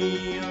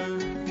tree."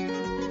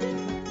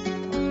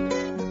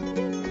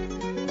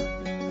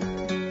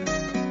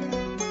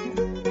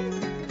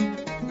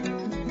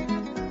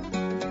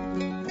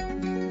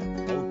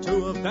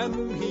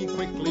 Them he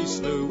quickly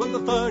slew, and the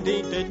third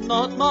he did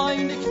not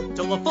mind,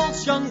 till the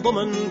false young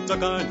woman took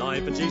her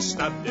knife and she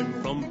stabbed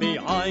him from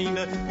behind.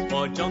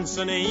 For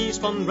Johnson he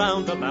spun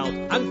round about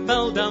and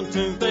fell down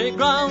to the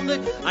ground,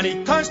 and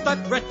he cursed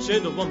that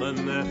wretched woman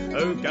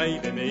who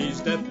gave him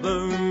his death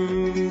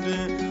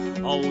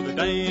wound. Oh, the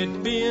day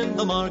it being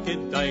the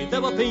market day,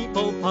 there were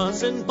people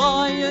passing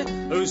by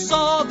who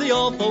saw the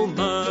awful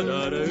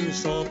murder, who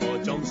saw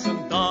poor Johnson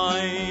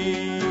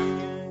die.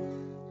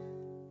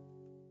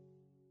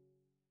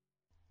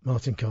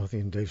 Martin Carthy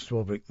and Dave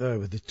Swarbrick there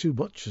with the Two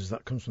Butchers.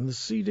 That comes from the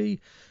CD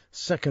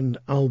second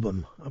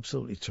album.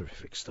 Absolutely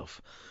terrific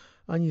stuff.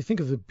 And you think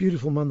of the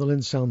beautiful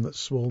mandolin sound that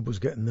Swab was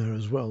getting there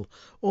as well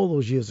all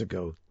those years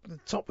ago. The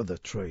top of the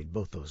trade,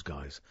 both those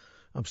guys.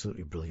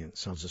 Absolutely brilliant.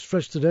 Sounds as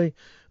fresh today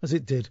as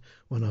it did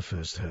when I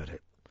first heard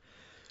it.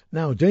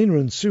 Now, Dana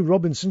and Sue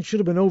Robinson should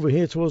have been over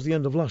here towards the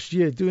end of last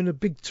year doing a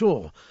big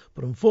tour,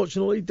 but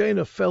unfortunately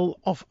Dana fell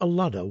off a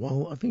ladder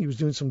while I think he was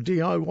doing some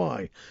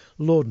DIY.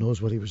 Lord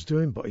knows what he was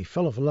doing, but he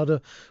fell off a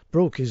ladder,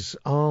 broke his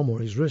arm or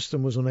his wrist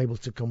and was unable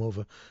to come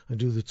over and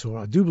do the tour.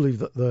 I do believe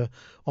that they're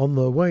on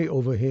their way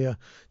over here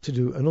to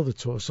do another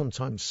tour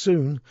sometime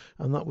soon,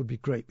 and that would be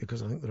great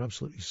because I think they're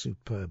absolutely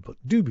superb. But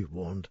do be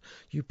warned,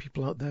 you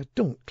people out there,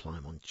 don't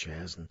climb on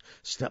chairs and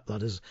step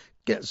ladders.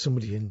 Get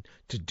somebody in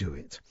to do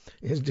it.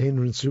 Here's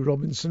Dana and Sue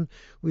Robinson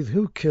with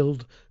Who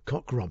Killed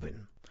Cock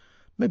Robin.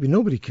 Maybe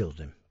nobody killed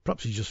him.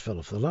 Perhaps he just fell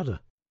off the ladder.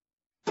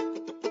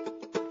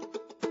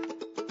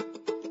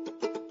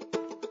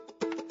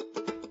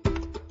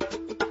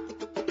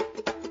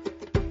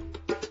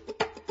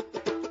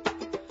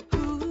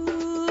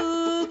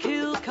 Who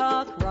killed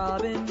Cock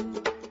Robin?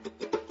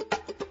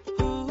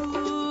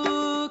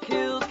 Who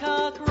killed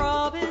Cock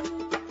Robin?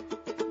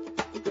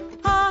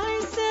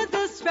 I said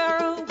the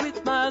sparrow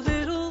with my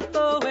little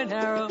bow and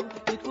arrow.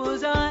 It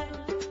was I,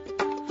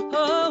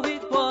 oh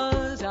it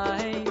was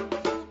I.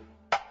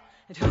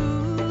 And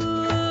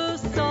who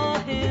saw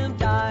him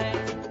die?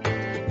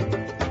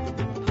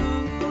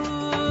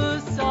 Who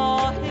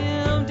saw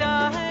him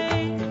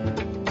die?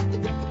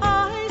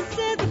 I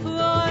said the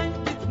boy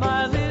with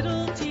my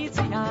little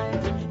teensy eye.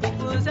 It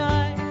was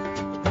I,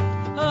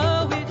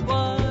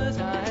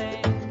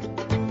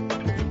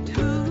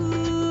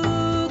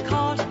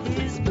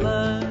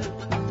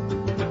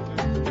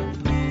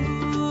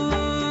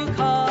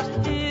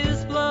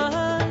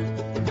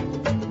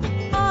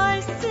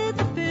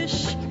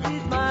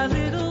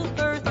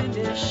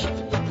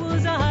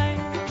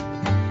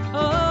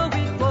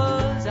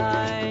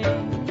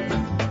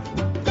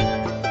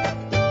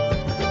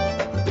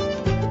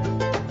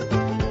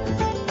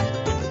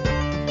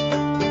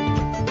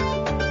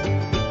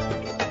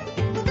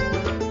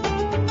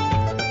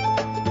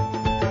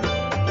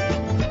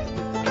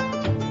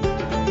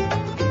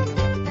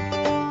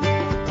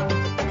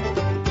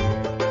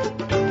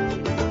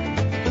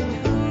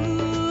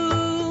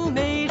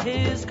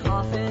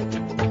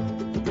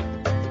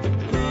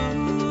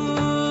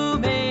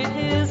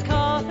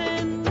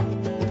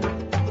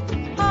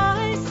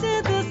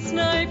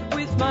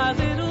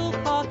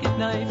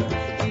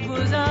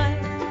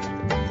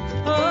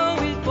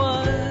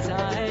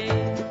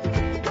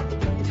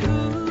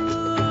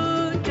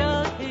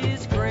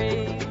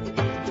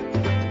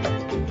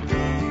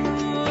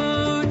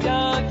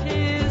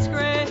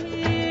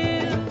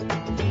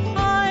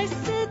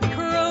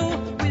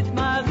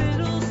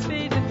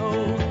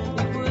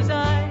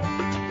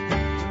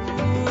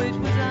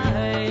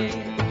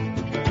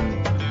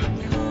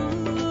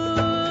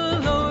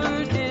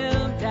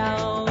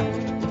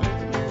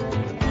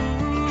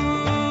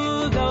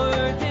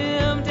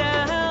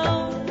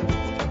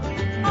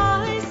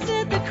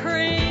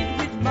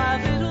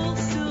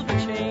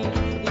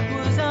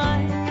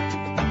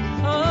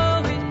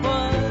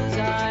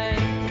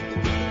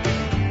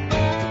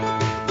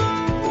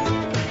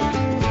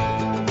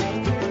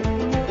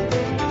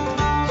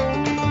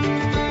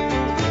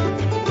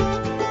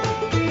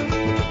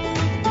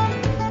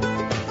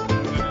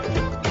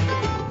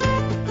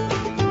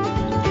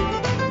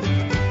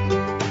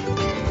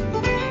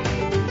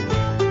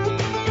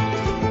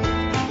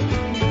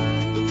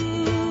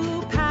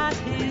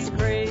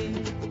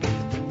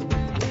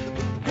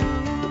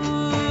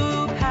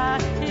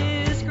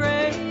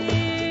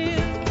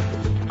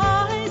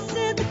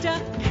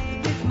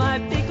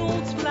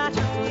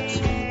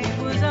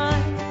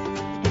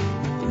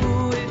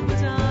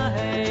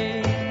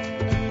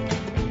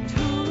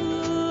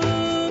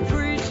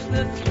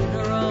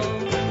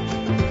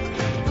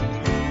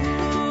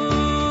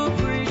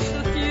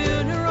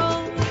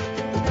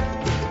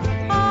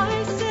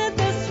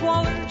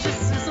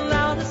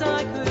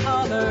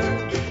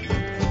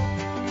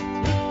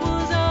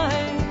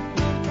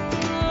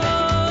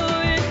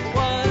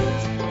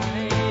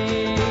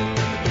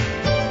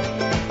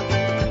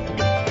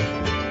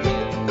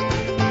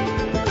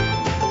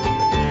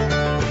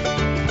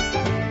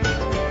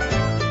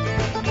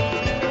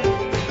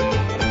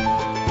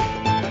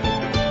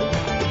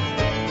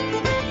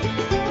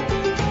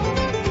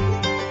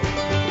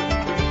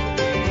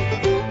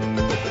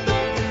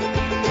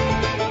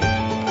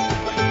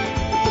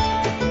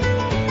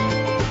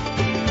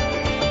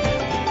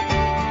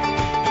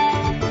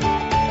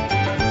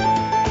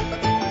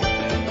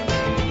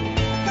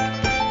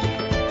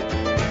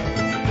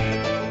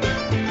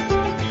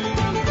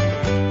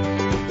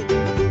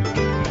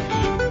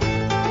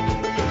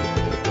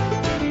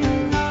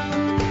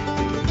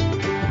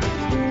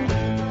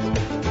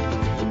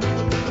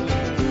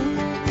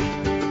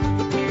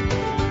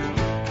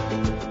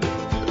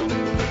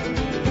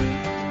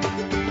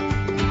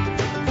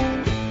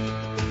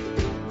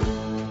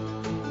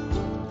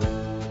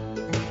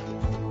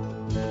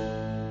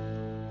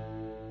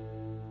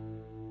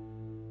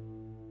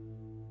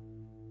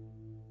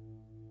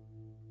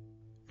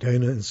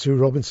 Dana and Sue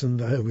Robinson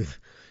there with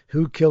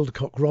Who Killed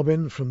Cock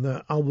Robin from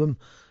their album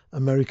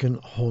American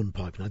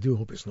Hornpipe. And I do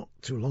hope it's not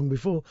too long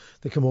before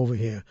they come over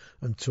here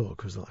and talk,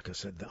 because like I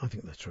said, I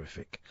think they're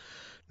terrific.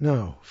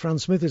 Now, Fran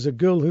Smith is a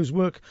girl whose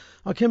work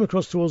I came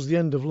across towards the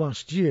end of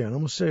last year, and I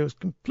must say I was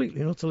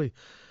completely and utterly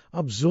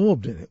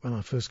absorbed in it when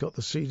I first got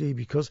the CD,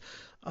 because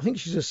I think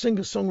she's a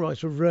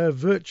singer-songwriter of rare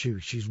virtue.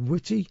 She's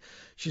witty,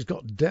 she's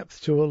got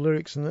depth to her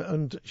lyrics,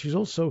 and she's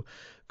also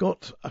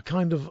got a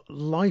kind of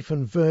life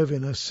and verve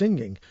in her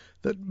singing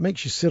that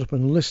makes you sit up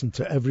and listen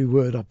to every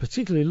word. I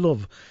particularly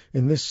love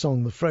in this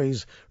song the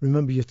phrase,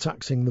 remember you're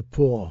taxing the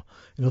poor.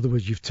 In other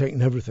words, you've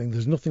taken everything,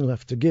 there's nothing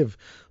left to give,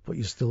 but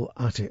you're still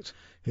at it.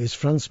 Here's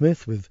Fran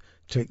Smith with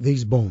Take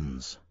These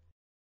Bones.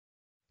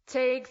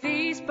 Take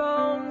these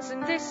bones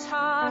and this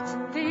heart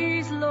and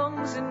these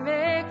lungs and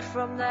make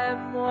from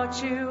them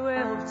what you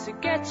will to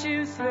get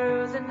you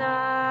through the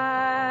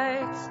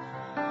night.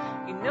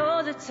 You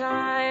know the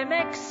time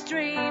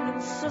extreme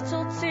and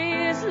subtlety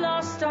is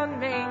lost on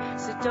me,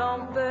 so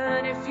don't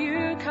burn if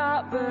you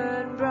can't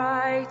burn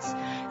bright.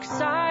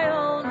 'Cause I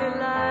only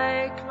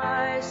like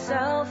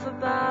myself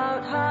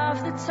about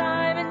half the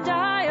time, and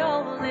I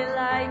only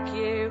like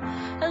you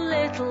a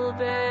little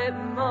bit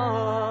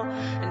more.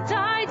 And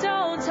I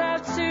don't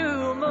have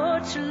too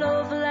much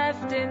love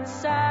left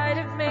inside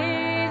of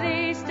me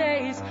these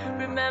days.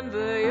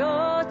 Remember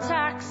you're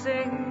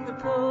taxing the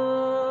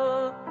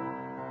poor.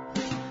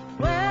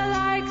 We're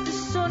like the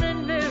sun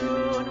and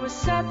moon, we're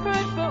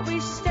separate but we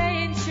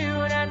stay in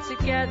tune, and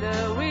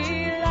together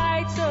we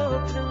light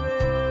up the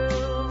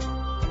room.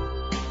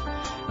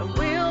 And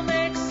we'll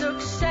make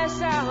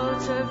success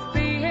out of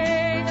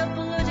being a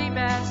bloody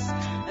mess,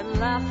 and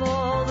laugh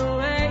all the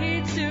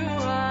way to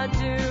our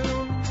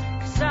doom.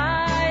 'Cause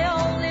I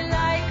only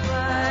like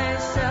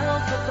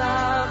myself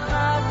about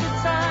half the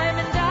time,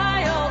 and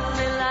I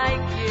only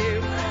like you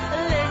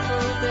a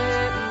little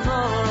bit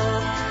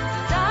more.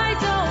 And I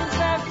don't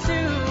have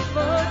too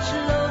much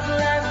love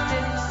left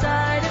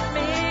inside of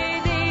me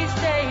these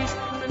days.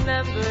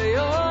 Remember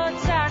you're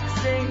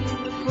taxing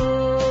the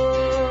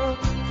poor.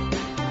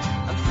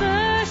 I'm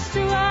first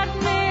to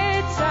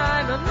admit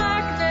I'm a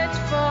magnet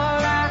for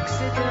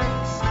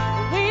accidents.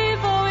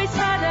 We've always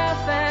had our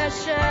fair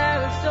share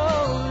of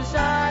those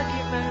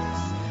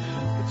arguments,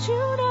 but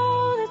you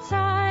know that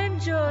I'm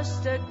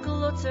just a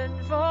glutton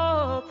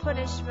for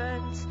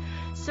punishment,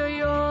 so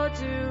you're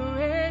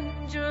doing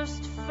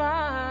just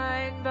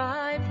fine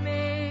by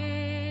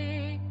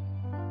me.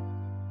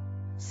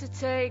 So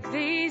take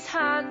these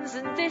hands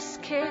and this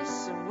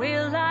kiss, and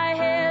we'll lie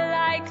here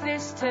like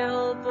this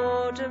till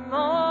boredom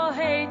or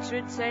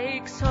hatred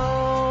takes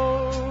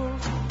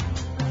hold.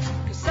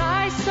 'Cause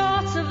I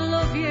sort of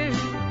love you,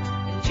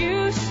 and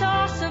you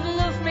sort of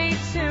love me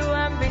too,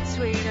 and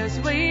between us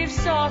we've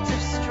sort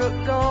of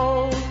struck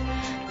gold.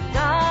 And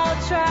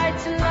I'll try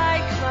to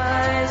like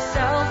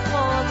myself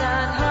more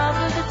than half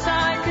of the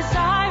time, 'cause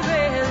I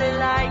really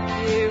like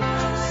you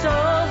so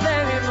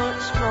very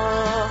much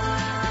more.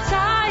 But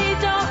I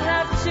don't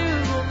have too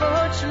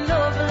much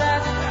love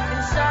left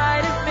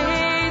inside of me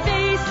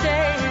these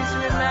days.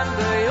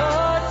 Remember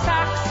you're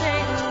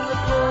taxing the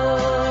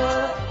poor.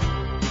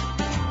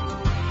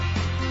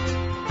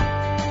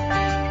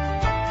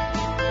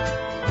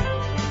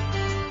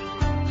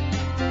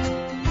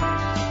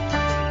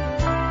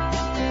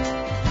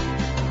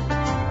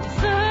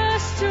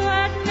 First to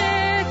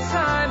admit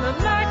I'm a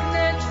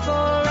magnet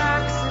for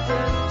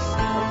accidents,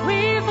 and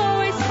we've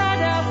always had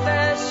our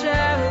fair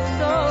share of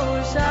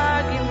those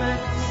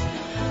arguments,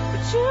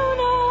 but you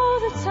know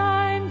that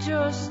I'm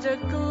just a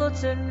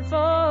glutton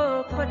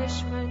for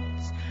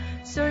punishment,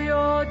 so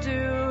you're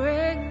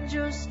doing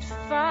just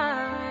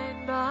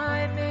fine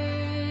by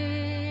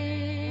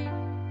me.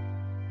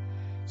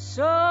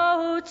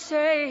 So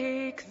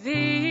take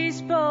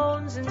these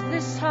bones and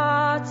this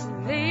heart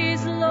and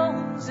these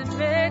lungs and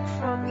make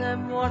from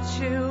them what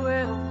you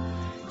will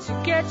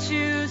to get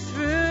you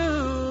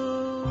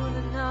through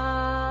the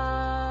night.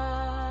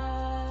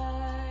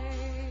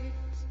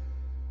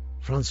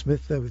 Fran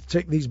Smith there with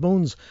Take These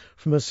Bones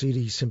from her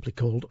CD simply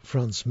called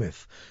Fran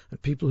Smith.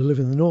 And people who live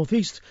in the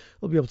northeast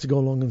will be able to go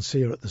along and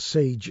see her at the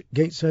Sage,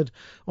 Gateshead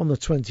on the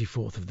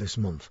 24th of this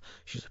month.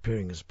 She's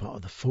appearing as part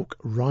of the Folk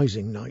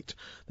Rising Night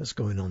that's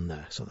going on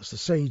there. So that's the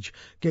Sage,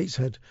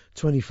 Gateshead,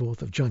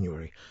 24th of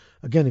January.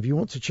 Again, if you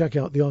want to check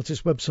out the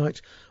artist's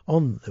website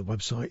on the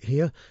website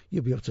here,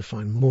 you'll be able to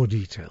find more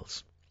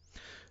details.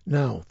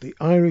 Now, the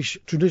Irish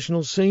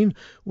traditional scene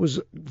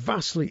was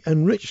vastly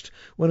enriched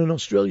when an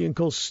Australian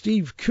called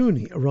Steve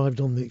Cooney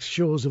arrived on the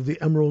shores of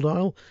the Emerald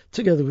Isle,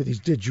 together with his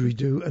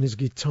didgeridoo and his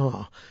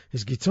guitar.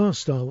 His guitar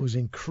style was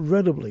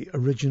incredibly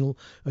original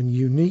and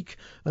unique,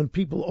 and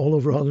people all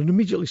over Ireland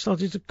immediately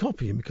started to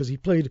copy him because he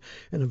played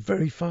in a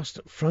very fast,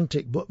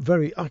 frantic, but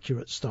very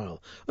accurate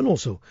style. And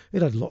also,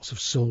 it had lots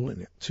of soul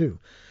in it too.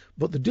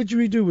 But the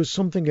didgeridoo was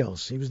something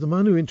else. He was the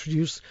man who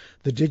introduced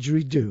the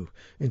didgeridoo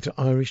into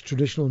Irish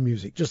traditional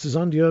music, just as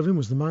Andy Irvine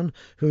was the man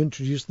who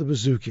introduced the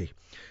bouzouki.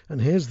 And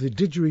here's the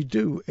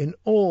didgeridoo in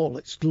all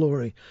its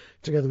glory,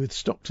 together with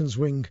Stockton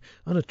Swing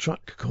and a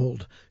track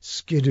called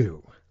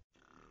Skidoo.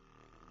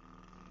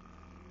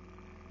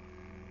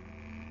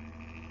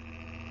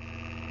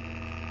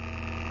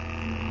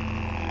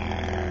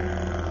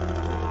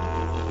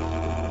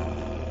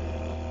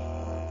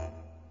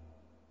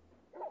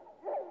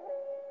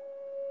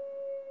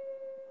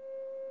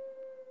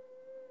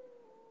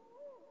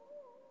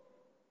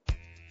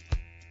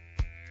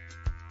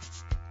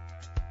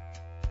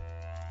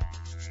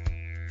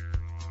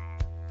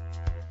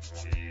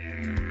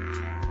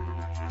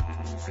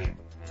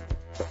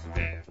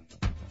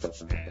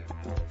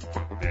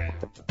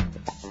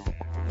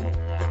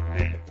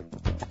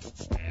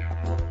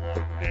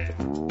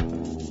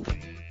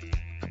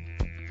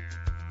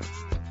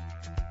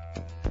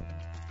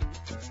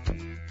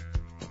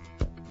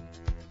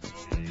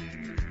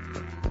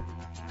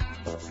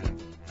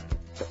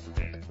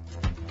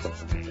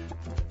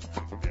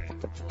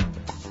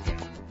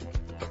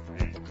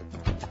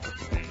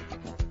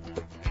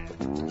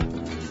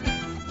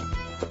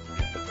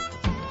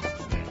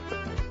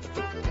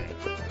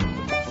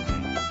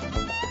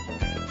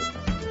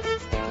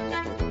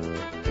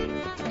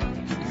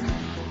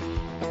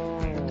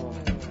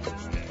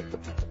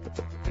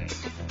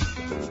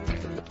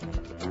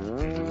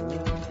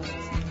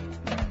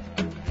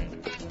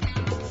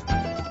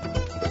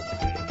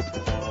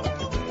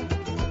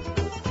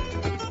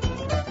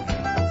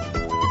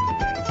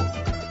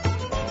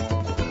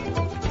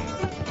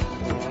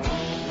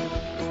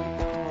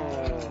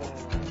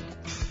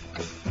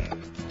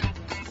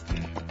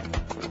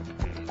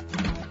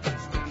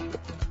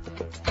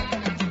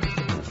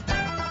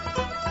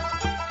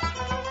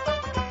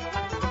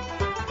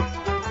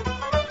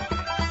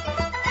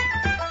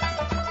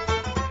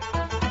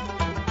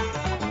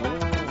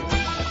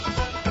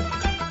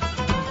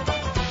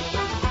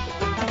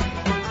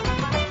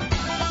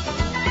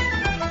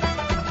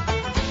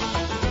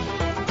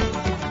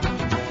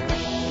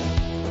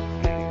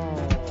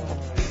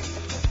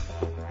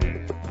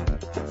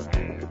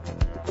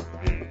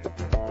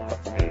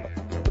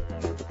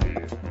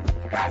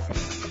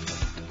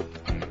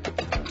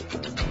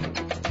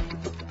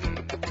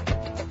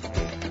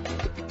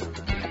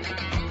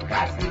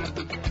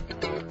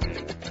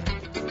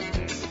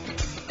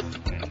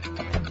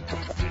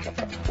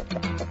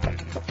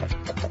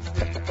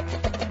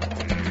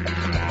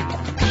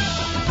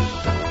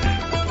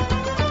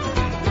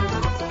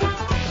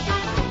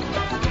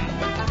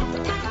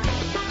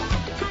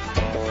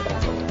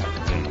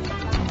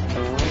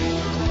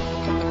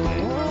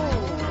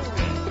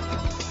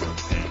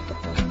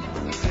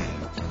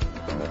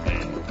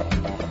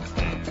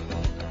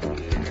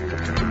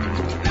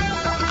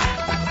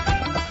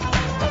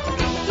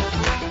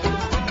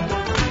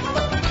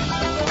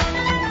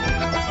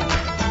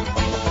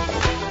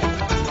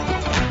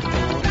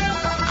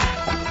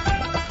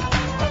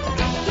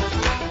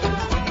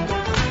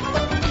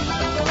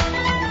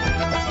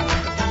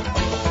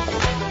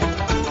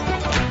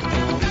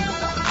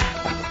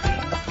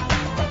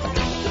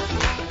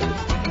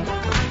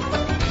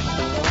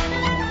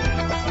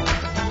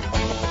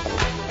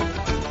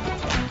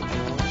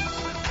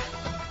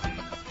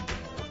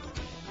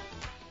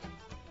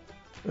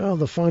 Well,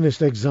 the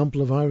finest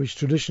example of Irish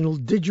traditional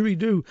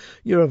didgeridoo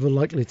you're ever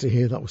likely to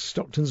hear. That was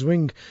Stockton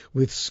Swing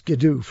with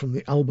Skidoo from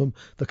the album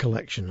The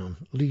Collection. On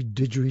lead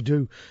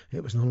didgeridoo,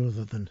 it was none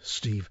other than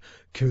Steve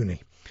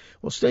Cooney.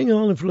 Well, staying in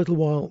Ireland for a little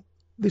while,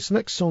 this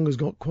next song has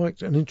got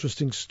quite an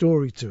interesting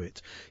story to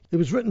it. It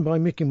was written by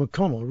Mickey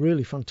McConnell, a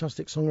really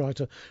fantastic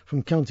songwriter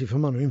from County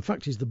Fermanagh. In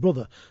fact, he's the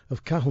brother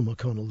of Cathal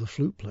McConnell, the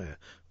flute player,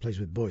 plays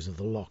with Boys of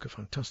the Loch, a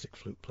fantastic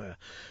flute player.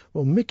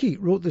 Well, Mickey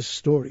wrote this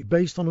story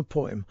based on a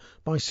poem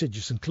by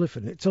Sidgwick and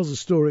Clifford. It tells the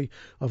story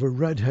of a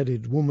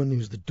red-headed woman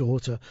who's the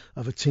daughter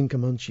of a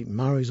tinkerman. She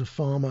marries a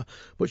farmer,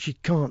 but she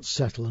can't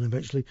settle, and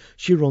eventually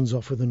she runs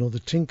off with another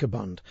tinker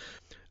band.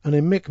 And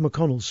in Mick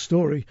McConnell's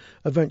story,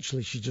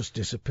 eventually she just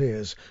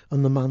disappears,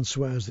 and the man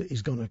swears that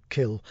he's going to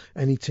kill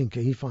any tinker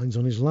he finds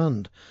on his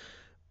land.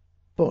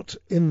 But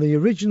in the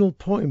original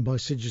poem by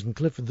Sidgwick and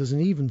Clifford, there's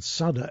an even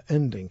sadder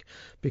ending,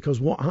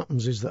 because what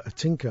happens is that a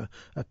tinker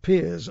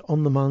appears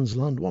on the man's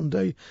land one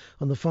day,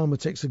 and the farmer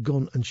takes a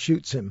gun and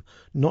shoots him,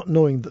 not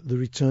knowing that the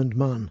returned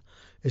man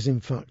is in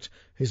fact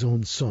his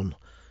own son.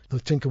 The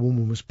tinker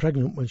woman was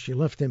pregnant when she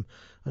left him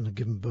and had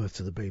given birth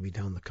to the baby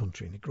down the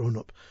country, and he'd grown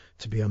up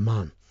to be a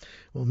man.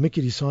 Well,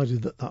 Mickey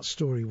decided that that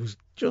story was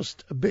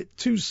just a bit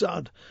too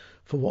sad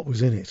for what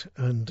was in it,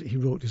 and he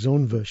wrote his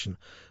own version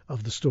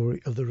of the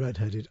story of the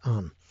red-headed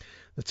Anne,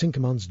 the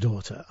tinkerman's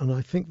daughter, and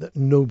I think that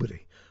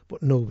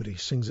nobody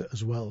sings it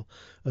as well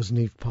as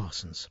Niamh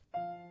Parsons.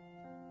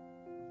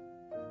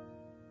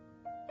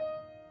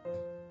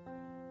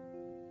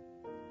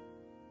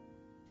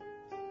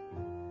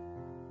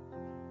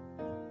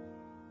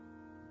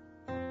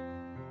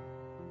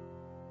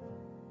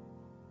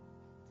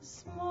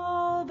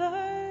 Small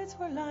birds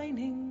were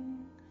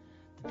lining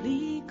the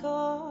bleak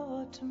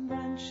autumn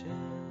branches,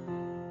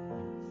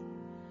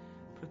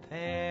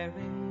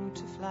 preparing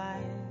to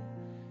fly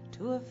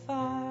to a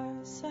far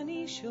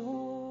sunny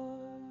shore.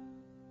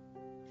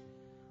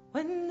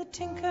 When the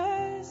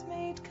tinkers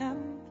made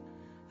camp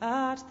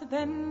at the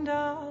bend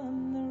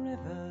on the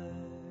river,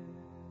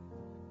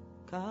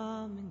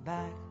 coming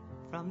back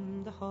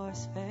from the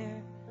horse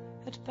fair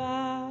at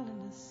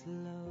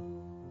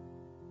Ballinasloe.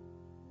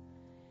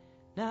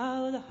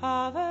 Now the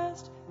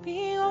harvest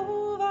being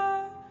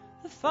over,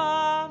 the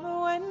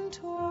farmer went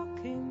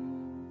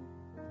walking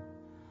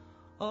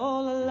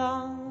all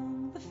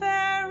along the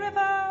fair river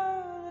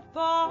that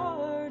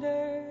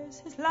borders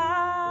his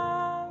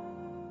land.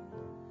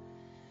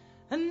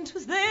 And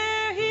 'twas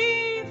there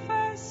he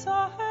first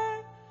saw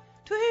her,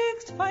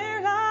 twixt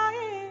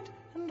firelight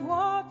and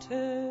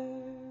water,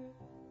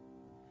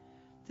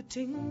 the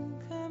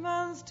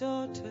tinkerman's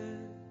daughter,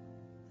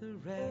 the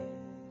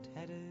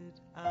red-headed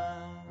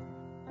Anne.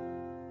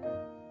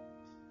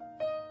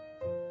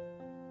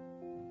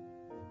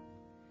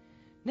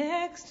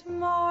 Next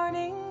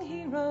morning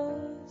he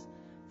rose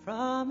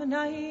from a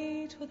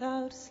night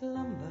without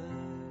slumber.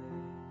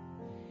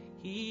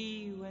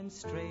 He went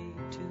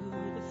straight to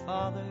the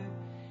father,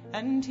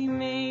 and he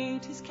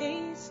made his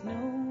case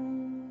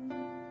known.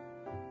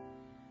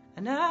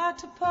 And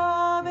at a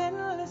pub in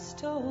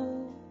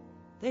Listowel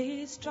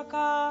they struck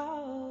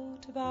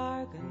out a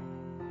bargain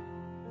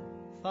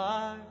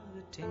for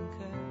the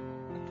tinker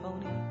a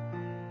pony,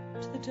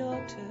 to the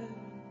daughter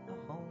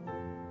a home,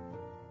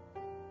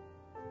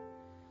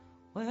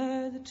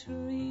 where the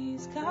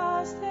trees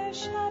cast their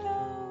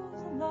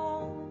shadows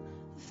along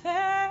the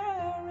fair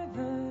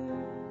river.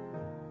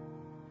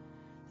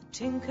 The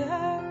tinker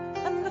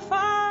and the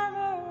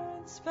farmer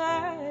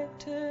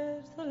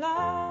inspected the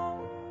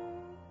land,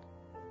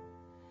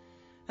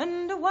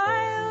 and a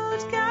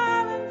wild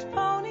gallant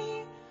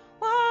pony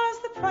was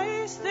the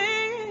price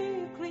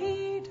they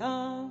agreed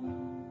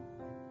on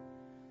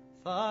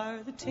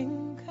for the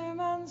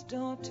tinkerman's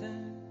daughter,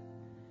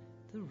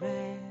 the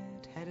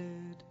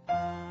red-headed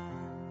Anne.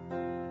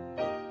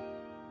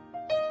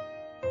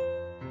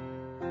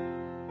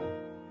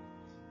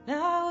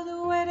 Now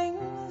the wedding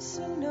was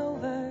soon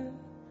over,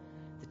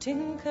 the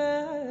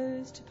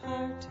tinkers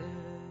departed.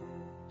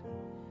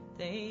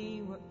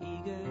 They were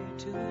eager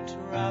to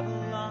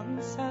travel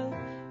on south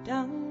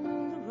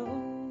down the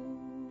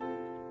road,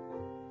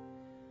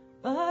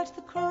 but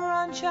the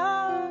crunch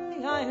of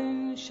the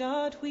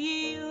iron-shod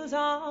wheels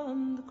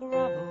on the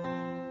gravel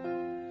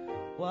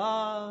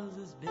was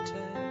as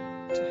bitter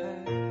to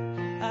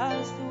her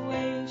as the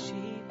way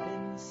she'd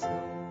been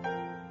sold.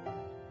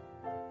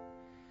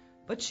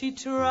 But she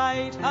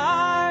tried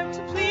hard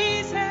to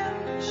please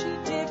him, she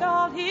did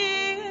all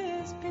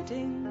his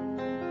bidding.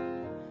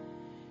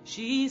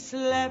 She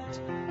slept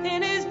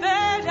in his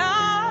bed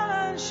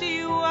and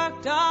she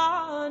worked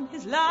on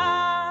his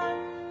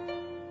land.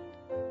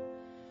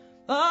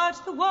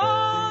 But the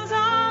walls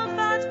of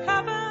that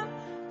cabin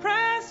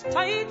pressed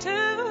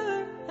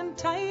tighter and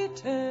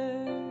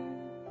tighter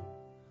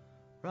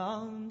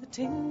round the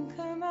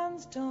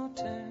tinkerman's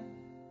daughter,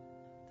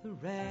 the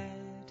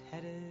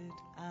red-headed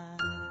Anne.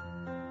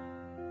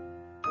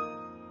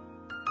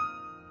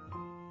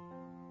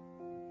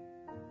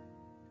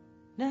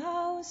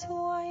 Now as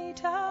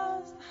white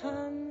as the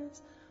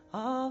hands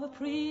of a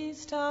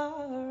priest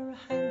or a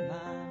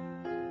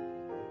hangman,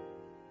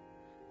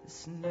 the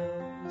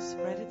snow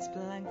spread its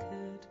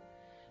blanket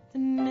the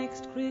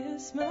next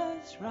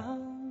Christmas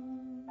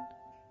round,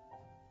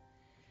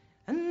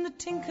 and the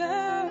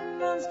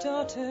tinkerman's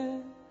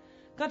daughter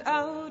got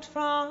out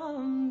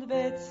from the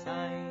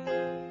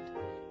bedside,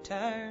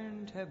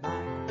 turned her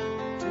back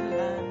to the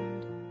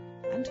land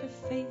and her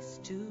face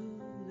to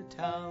the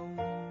town.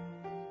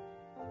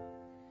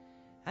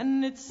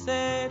 And it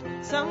said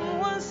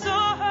someone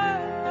saw her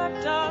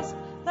at dusk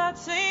that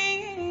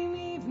same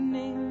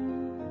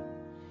evening.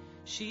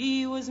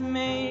 She was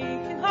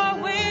making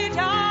her way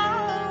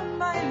down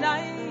by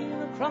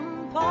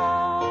Lilacrum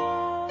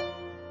Pond,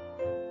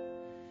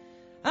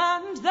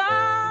 and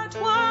that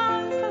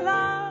was the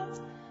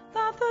last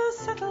that the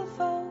settled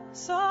folk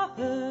saw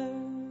her,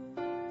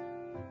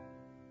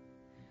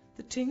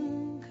 the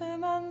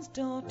tinkerman's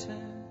daughter,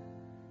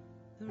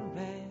 the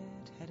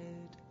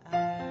red-headed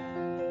Anne.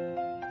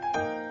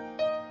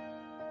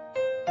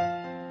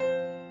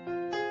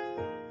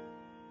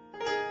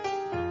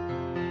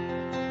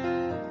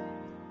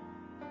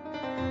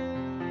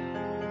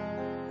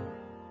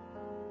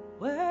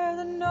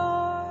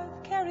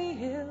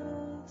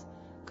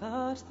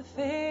 The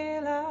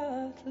fair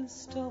at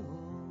Listowel,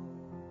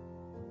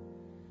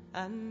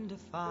 and a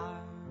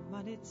farm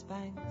on its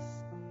banks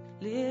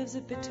lives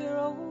a bitter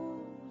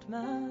old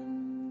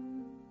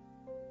man,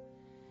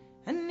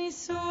 and he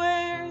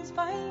swears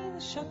by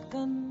the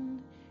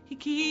shotgun he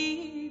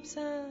keeps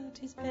at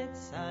his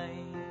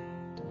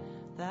bedside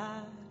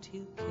that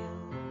he'll kill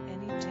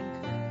any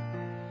tinker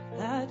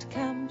that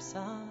camps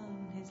on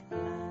his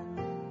land.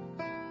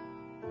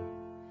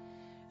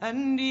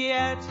 And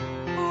yet,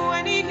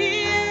 when he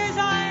hears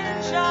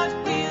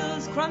iron-shod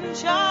wheels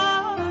crunch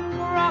on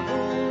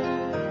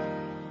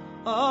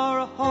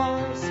a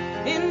horse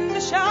in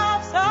the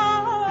shafts of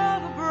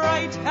a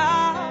bright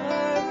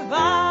caravan.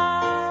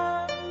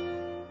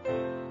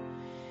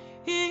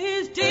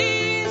 His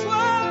days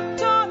were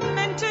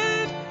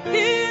tormented,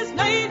 his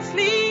nights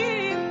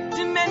sleep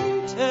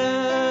demented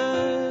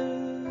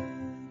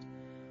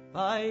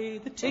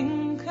by the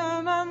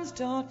tinkerman's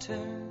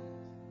daughter,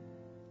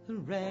 the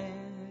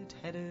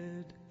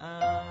red-headed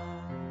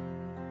Anne.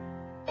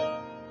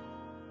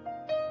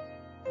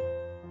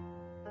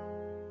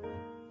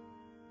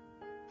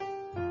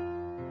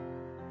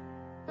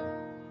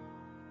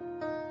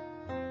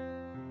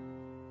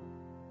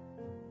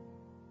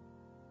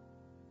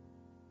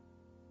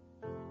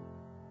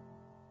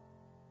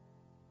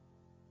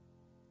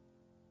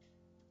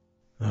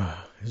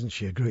 Isn't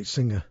she a great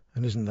singer?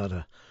 And isn't that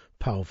a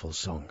powerful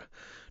song?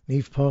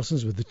 Niamh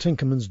Parsons with The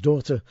Tinkerman's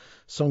Daughter,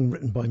 song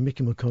written by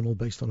Mickey McConnell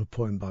based on a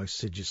poem by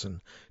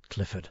Sigerson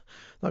Clifford.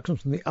 That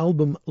comes from the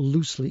album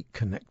Loosely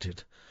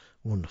Connected.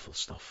 Wonderful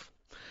stuff.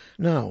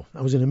 Now,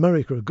 I was in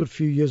America a good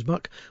few years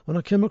back when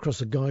I came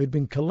across a guy who'd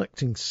been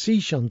collecting sea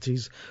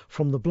shanties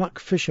from the black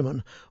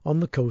fishermen on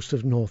the coast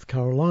of North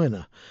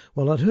Carolina.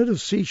 Well, I'd heard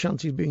of sea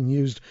shanties being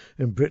used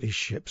in British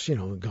ships, you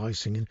know, guys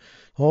singing,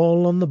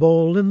 all on the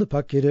ball in the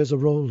packet is a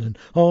rolling,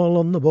 all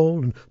on the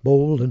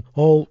ball and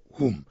all,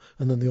 whoom,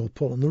 and then they all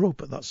pull on the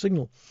rope at that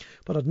signal.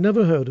 But I'd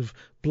never heard of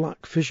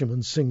black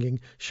fishermen singing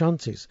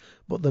shanties.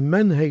 But the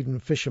Menhaden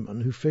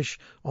fishermen who fish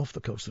off the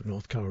coast of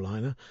North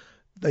Carolina,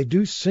 they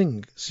do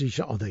sing sea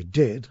shanties, or they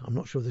did, I'm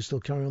not sure if they still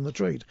carry on the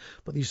trade,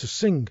 but they used to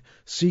sing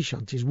sea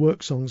shanties,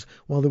 work songs,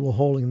 while they were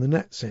hauling the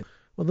nets in.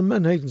 Well, the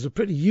Menhaden's a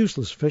pretty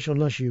useless fish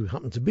unless you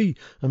happen to be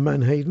a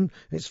Menhaden.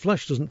 Its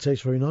flesh doesn't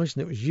taste very nice,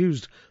 and it was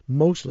used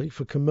mostly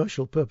for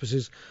commercial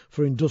purposes,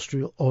 for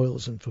industrial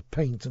oils and for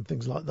paint and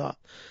things like that.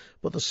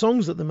 But the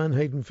songs that the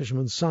Menhaden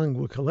fishermen sang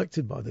were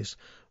collected by this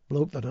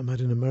bloke that I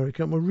met in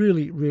America and were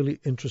really, really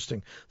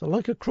interesting. They're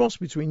like a cross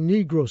between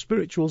Negro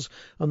spirituals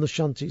and the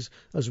shanties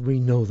as we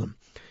know them.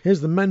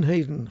 Here's the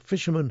Menhaden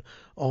fishermen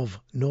of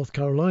North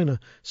Carolina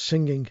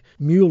singing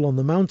Mule on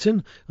the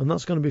Mountain, and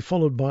that's going to be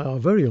followed by our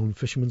very own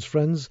fishermen's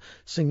friends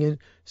singing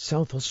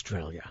South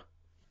Australia.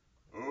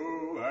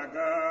 Oh, I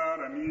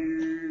got a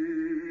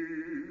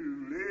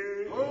mule,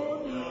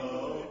 oh,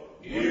 no,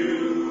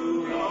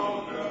 mule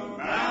on the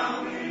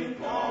mountain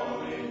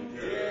calling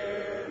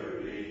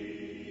Jerry.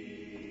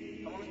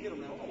 Come on, get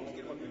him now. Come on,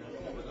 get him up here now.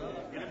 Come on,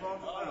 get him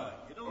off the line.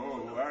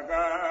 Oh, I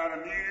got a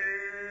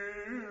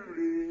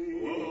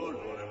mule, oh,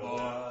 Lordy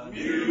boy,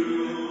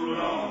 mule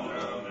on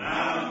the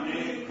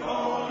mountain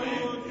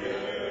calling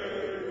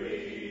Jerry.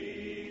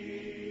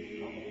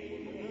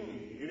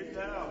 Get it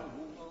down.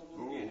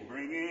 Oh,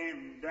 bring him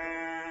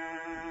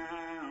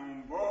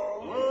down, boy.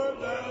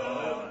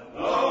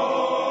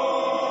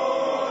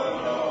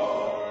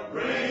 Lord,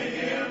 bring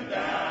him down.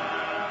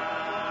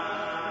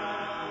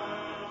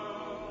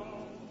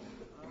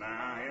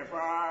 Now, if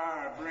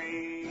I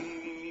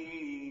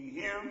bring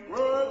him,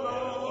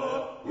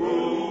 Lord,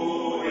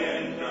 who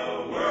in the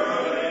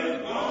world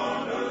is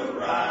going to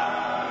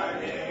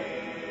ride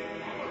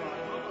him?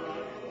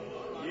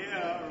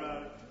 Yeah,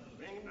 right.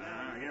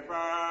 Now, if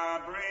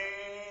I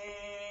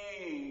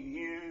bring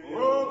him,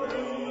 who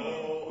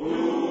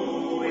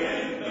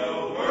in the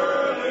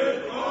world is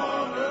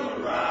going to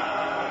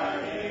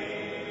ride him?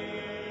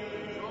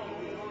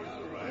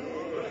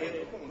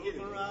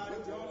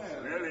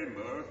 Well, it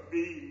must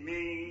be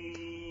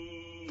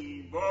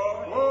me, boy.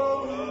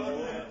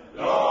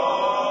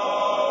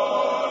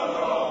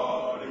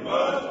 Lord, it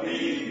must be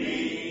me.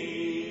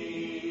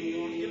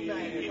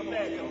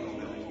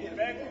 Get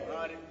back.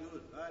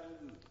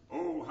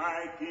 Oh,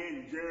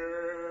 hiking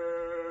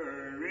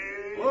Jerry.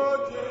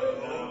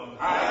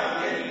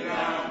 Hiking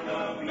down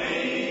the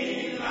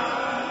main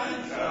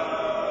line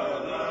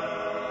southern.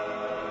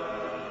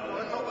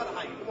 Let's talk about the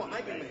hiking. Come on,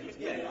 hiking, man. Let's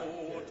get it.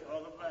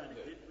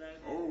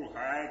 Oh,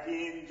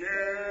 hiking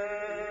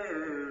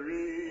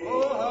Jerry.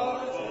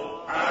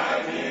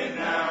 Hiking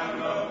down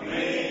the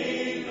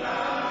main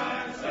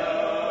line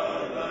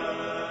southern.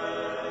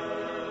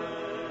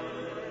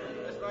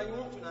 That's right, you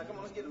want to now. Come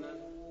on, let's get him now.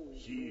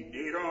 She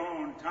did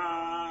on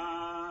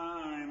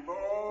time, boy.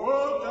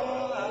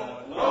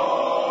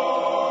 Lord,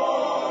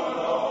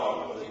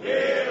 she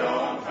did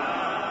on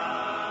time.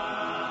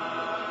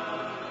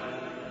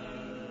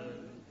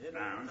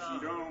 Now she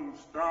don't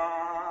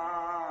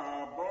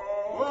stop, boy.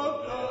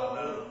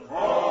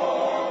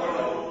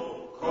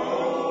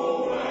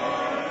 Coal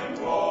and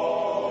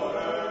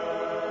water.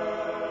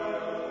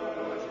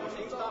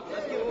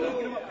 Let's get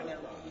him up there now.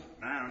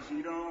 Now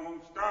she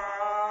don't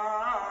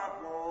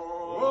stop, boy.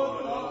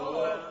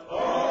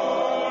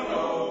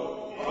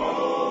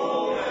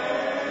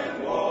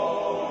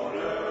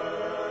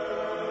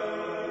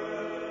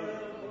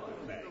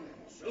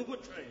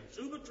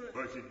 Super train.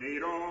 But she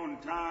did on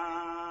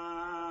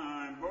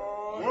time, boy.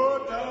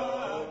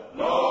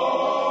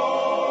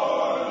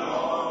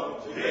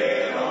 Lord, she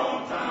did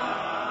on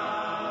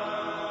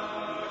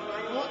time.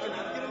 Come on.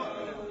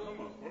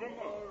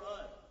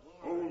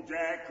 Old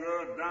Jack a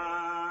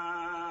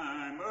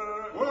Diamond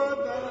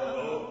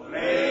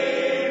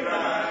lay right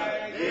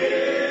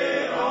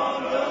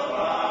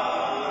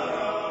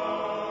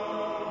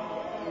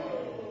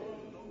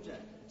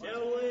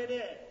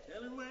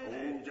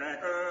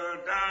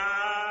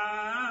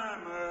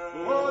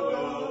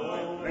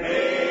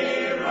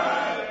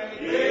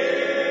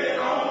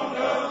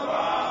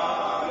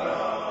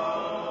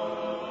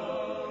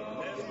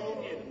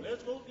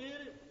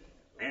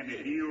And the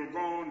hill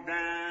going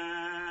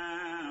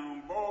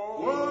down, boy.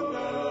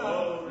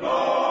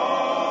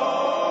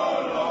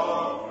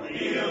 Lord,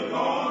 hill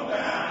going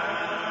down.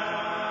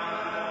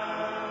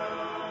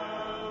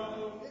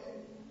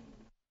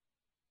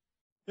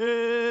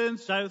 In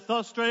South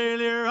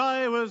Australia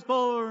I was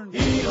born.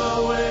 Heave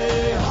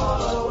away,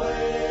 haul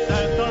away.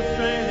 South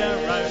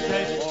Australia, round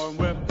Cape Horn,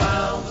 we're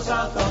bound for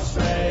South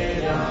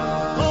Australia.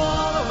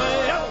 All the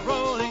way up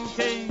Rolling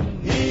King.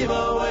 Heave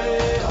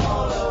away,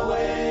 haul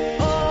away.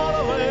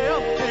 All the way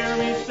up, hear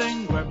me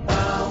sing, we're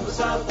bound for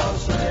South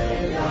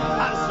Australia.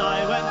 As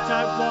I went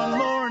out one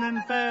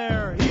morning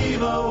fair,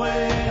 heave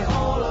away,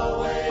 haul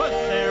away. But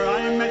there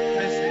I met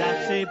Miss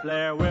Nancy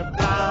Blair, we're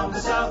bound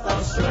for South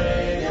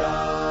Australia.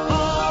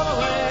 All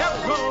the way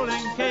up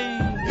Rolling King.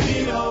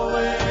 Heave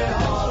away,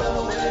 haul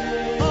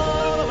away.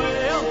 All the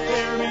way up,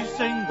 hear me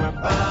sing, we're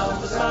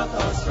bound for South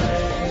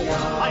Australia.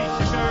 I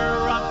shook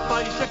her up,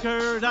 I shook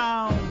her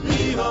down.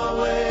 Heave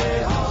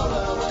away, haul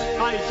away.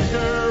 I shook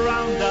her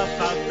round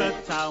about the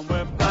town,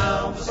 we're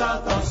bound for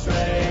South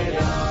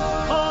Australia.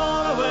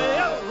 All the way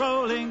up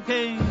Rolling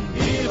King.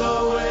 Heave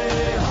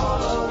away,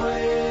 haul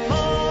away.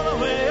 All the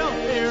way up,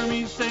 hear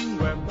me sing,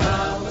 we're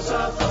bound for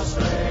South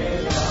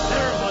Australia.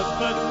 There was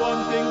but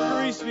one thing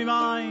creased me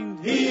mind.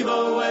 Heave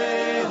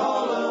away,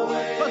 haul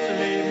away. But to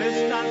leave Miss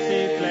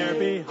Nancy Blair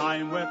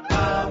behind, we're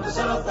bound for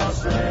South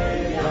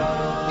Australia.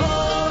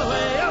 All the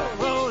way up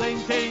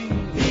Rolling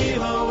King.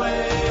 Heave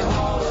away,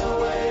 haul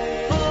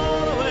away.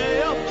 All the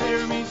way up,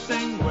 hear me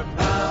sing, we're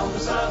bound for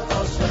South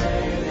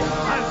Australia.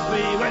 As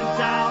we went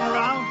down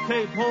around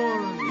Cape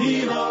Horn.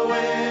 Heave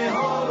away,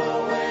 haul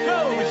away.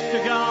 Go wish to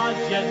God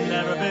you'd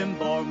never been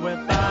born,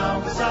 we're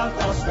bound for South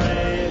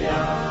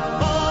Australia.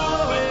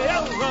 All the way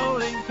up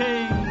Rolling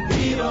King.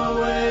 Heave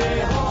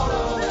away, haul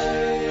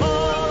away.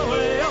 All the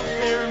way up,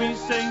 hear me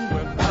sing,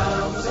 we're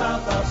bound for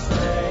South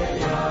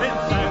Australia. In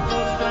South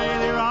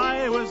Australia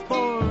I was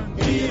born.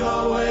 Heave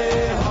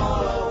away,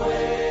 haul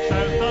away.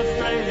 South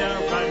Australia,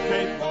 round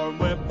Cape Horn,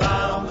 we're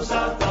bound for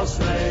South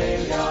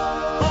Australia.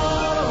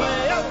 All the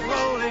way up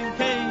Rolling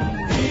King.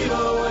 Heave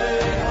away,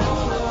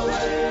 haul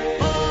away.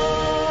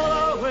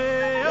 All the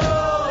way up.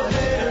 Oh,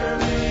 hear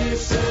me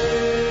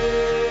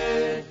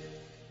say,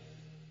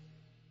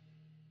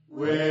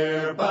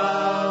 we're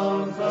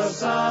bound for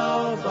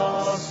South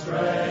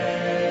Australia.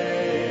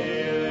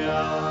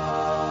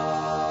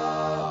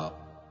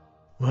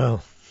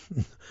 Well,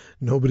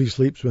 nobody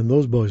sleeps when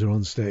those boys are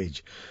on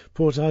stage.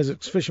 Port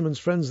Isaac's Fisherman's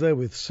Friends there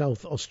with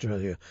South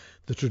Australia,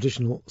 the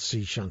traditional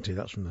sea shanty.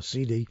 That's from the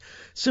CD,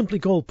 simply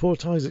called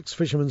Port Isaac's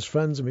Fisherman's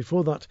Friends. And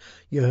before that,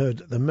 you heard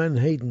the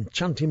Menhaden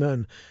Chanty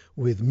Men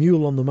with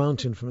Mule on the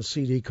Mountain from a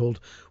CD called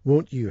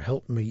Won't You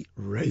Help Me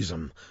Raise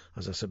 'Em?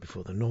 As I said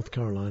before, the North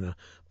Carolina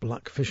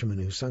black fishermen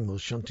who sang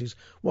those shanties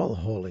while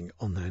hauling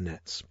on their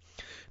nets.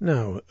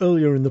 Now,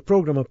 earlier in the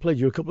programme, I played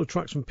you a couple of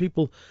tracks from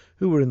people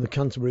who were in the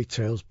Canterbury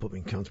Tales pub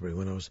in Canterbury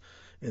when I was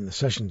in the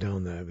session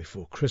down there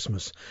before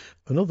Christmas.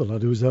 Another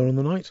lad who was there on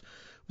the night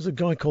was a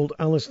guy called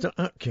Alistair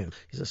Atkin.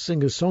 He's a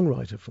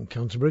singer-songwriter from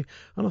Canterbury,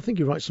 and I think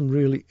he writes some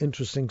really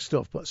interesting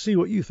stuff. But see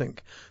what you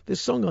think.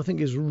 This song, I think,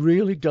 is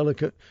really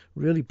delicate,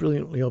 really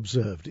brilliantly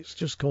observed. It's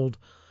just called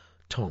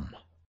Tom.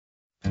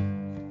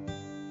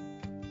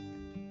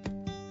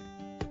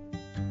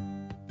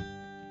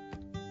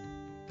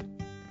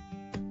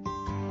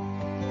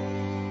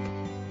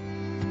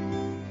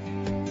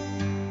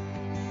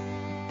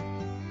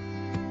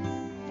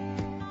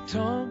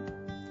 Tom,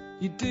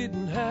 you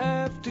didn't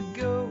have to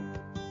go,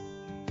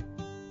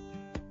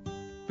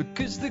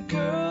 because the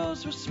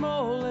girls were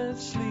small and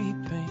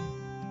sleeping,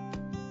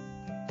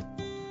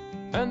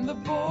 and the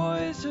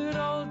boys had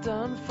all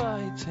done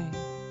fighting.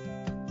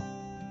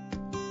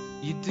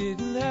 You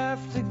didn't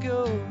have to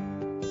go.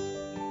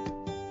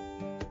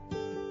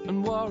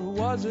 And what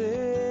was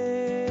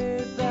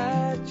it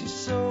that you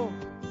saw,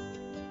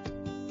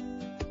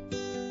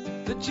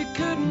 that you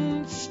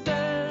couldn't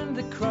stand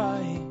the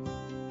crying,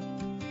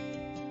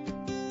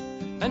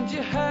 and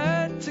you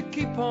had to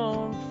keep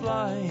on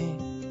flying?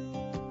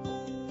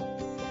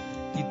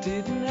 You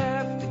didn't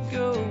have to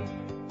go.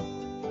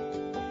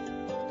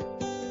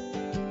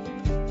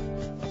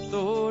 I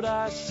thought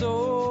I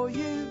saw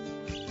you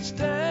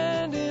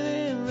standing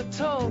in the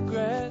tall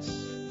grass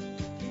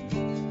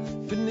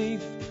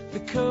beneath the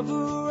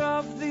cover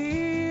of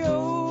the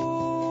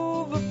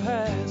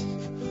overpass.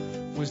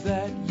 Was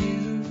that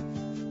you?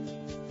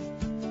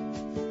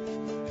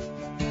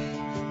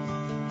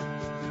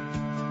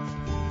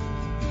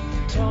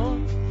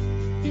 Tom,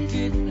 you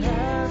didn't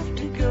have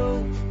to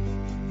go,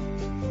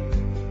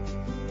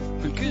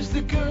 because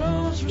the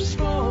girls were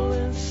small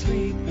and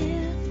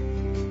sleeping,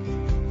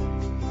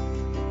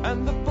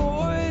 and the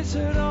boys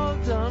had all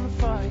done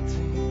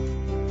fighting.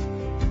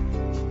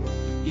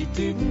 You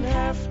didn't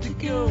have to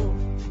go.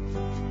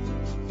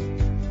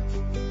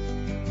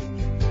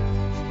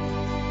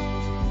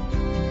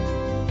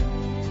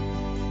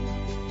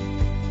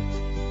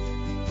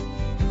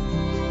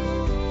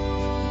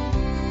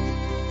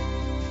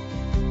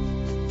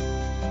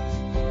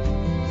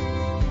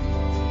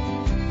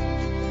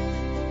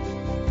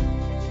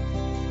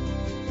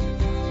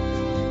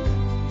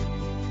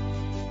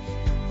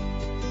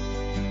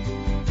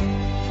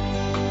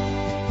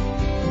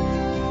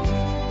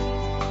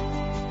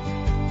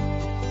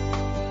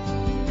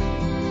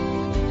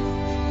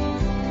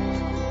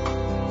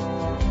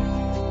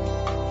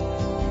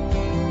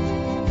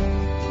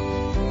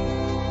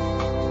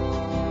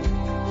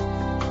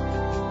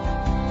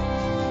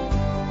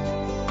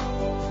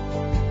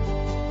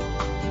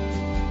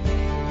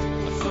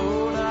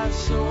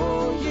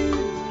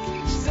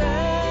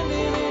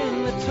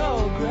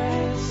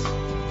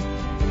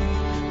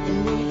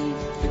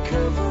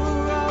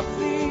 cover of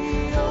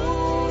the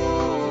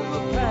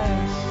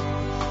overpass.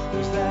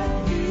 Was that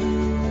you?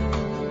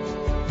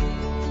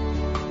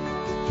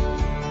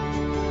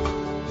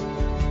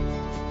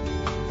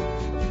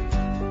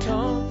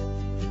 Tom,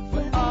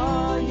 where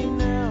are you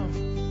now?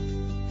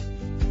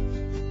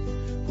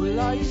 Well,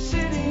 are you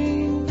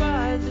sitting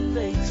by the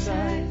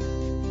lakeside?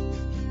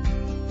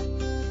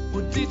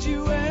 Or did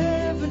you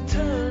ever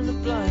turn a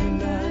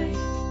blind eye?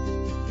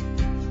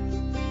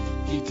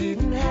 You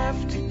didn't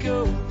have to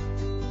go.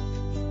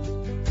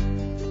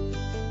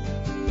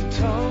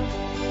 Tom,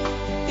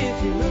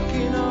 if you're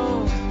looking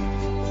on,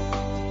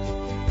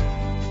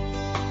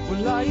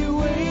 well, are you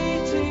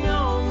waiting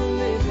on the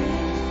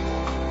living?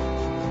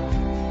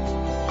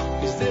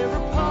 Is there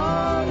a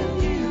part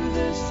of you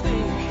that's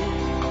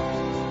thinking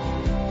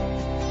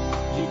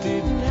you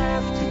didn't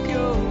have to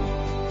go?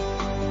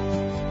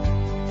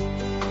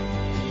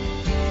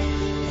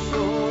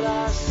 Thought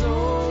I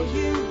saw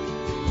you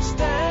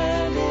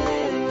standing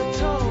in the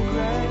tall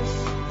grass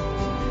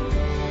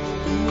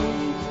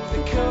beneath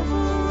the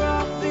cover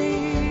of the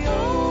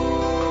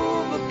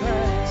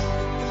overpass.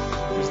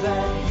 Was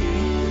that you?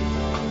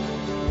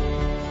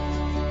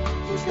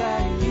 Was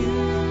that you?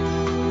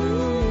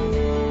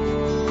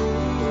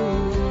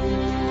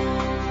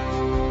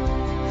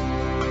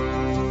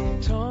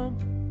 Tom,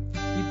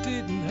 you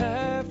didn't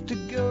have to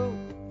go,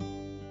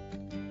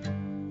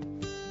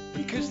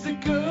 because the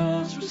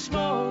girls were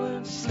small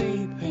and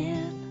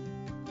sleeping,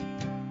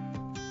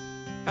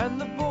 and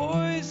the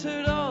boys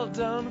had all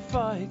done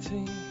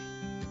fighting.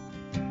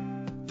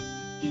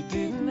 You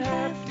didn't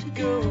have to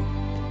go.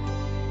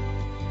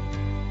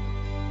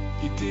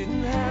 You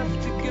didn't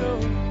have to go.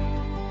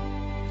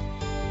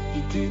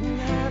 You didn't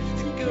have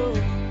to go.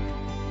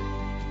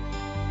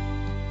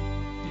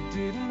 You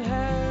didn't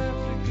have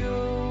to go.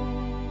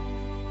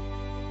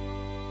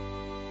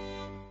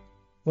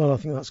 Well, I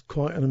think that's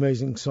quite an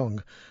amazing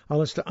song.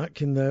 Alistair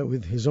Atkin there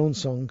with his own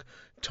song,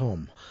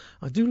 Tom.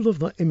 I do love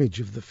that image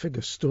of the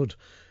figure stood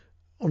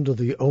under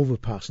the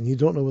overpass, and you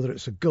don't know whether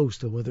it's a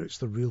ghost or whether it's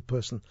the real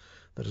person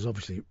that has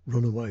obviously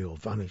run away or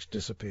vanished,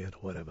 disappeared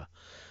or whatever.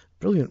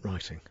 Brilliant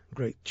writing,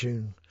 great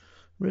tune,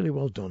 really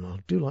well done. I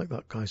do like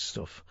that guy's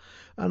stuff.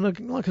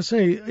 And like I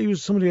say, he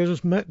was somebody I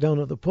just met down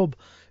at the pub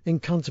in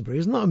Canterbury.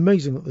 Isn't that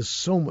amazing that there's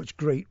so much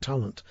great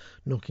talent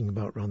knocking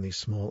about around these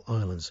small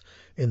islands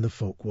in the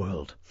folk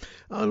world?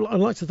 I'd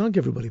like to thank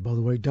everybody, by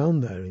the way,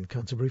 down there in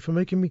Canterbury for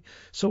making me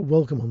so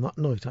welcome on that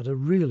night. I had a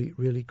really,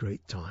 really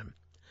great time.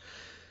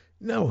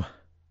 Now,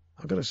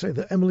 I've got to say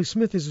that Emily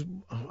Smith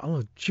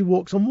she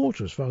walks on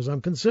water as far as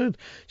I'm concerned.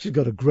 She's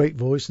got a great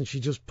voice, and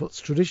she just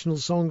puts traditional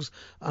songs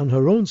and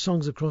her own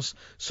songs across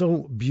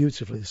so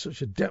beautifully. There's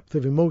such a depth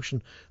of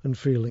emotion and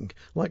feeling.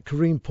 Like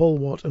Corinne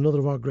Polwart, another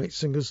of our great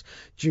singers,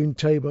 June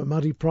Tabor,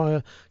 Maddie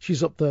Pryor,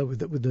 she's up there with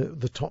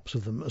the tops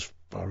of them as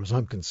far as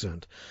I'm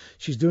concerned.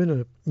 She's doing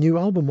a new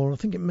album, or I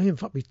think it may in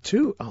fact be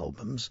 2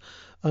 albums,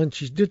 and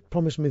she did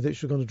promise me that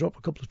she's going to drop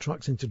a couple of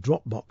tracks into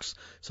Dropbox,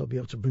 so I'll be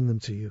able to bring them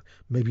to you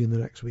maybe in the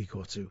next week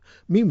or 2.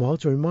 Meanwhile,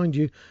 to remind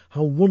you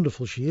how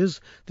wonderful she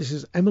is, this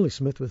is Emily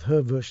Smith with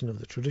her version of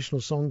the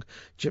traditional song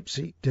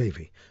Gypsy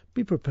Davy.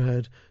 Be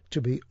prepared to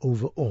be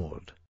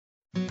overawed.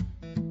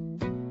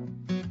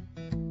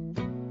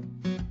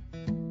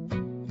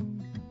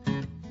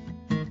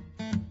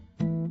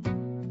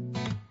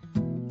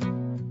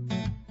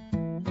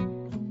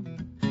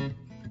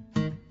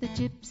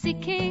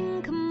 Gypsy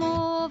king come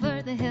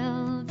over the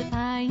hill,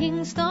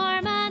 defying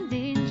storm and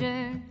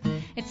danger.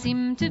 It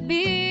seemed to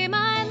be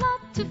my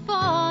lot to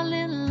fall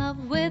in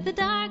love with the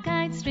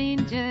dark-eyed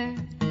stranger.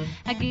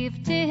 I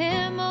gave to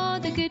him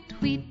the good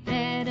wheat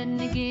bread, and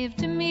he gave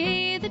to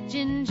me the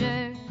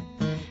ginger.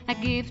 I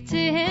gave to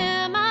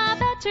him a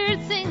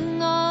battered thing,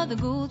 the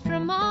gold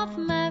from off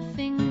my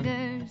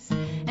fingers.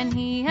 And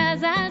he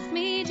has asked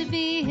me to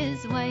be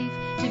his wife,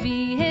 to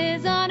be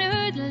his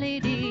honoured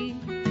lady.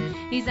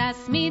 He's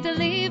asked me to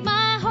leave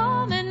my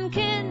home and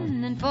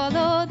kin and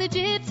follow the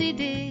Gypsy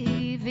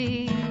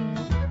Davy.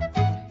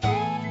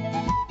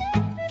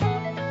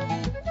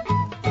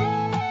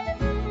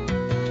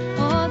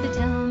 Oh, they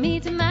tell me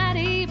to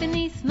marry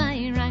beneath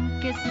my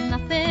rank is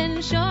nothing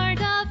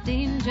short of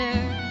danger.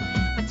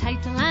 But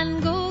title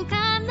and gold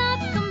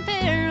cannot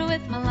compare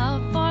with my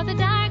love for the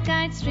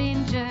dark-eyed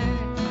stranger.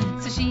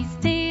 So she's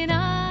taken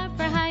up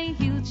her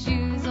high-heeled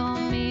shoes, all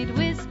made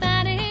with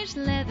Spanish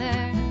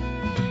leather.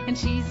 And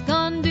she's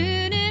gone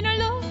down in her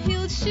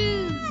low-heeled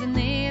shoes, and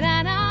they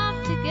ran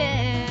off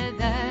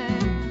together.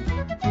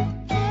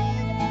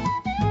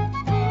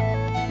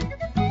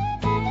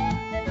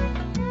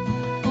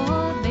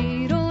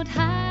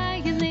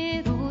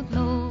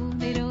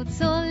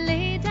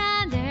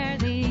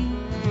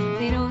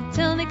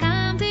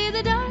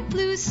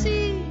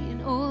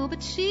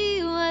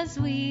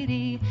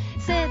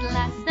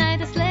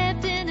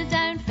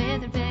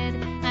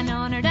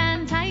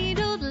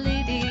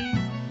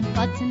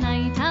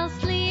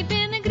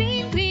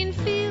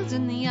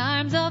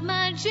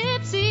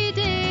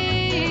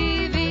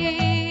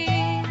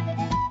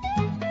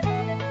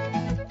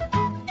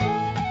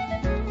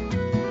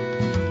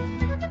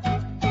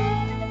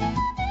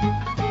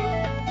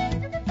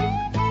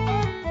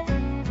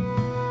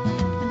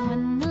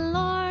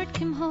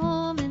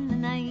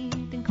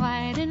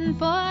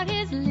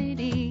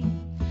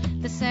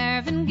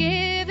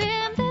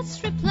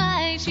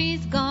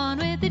 she's gone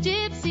with the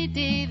gypsy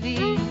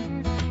Davy.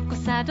 Go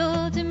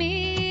saddle to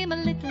me, my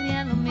little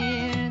yellow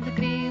mare, the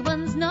grey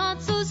one's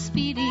not so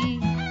speedy.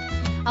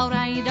 I'll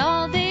ride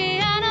all day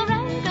and I'll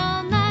ride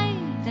all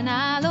night, and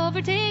I'll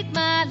overtake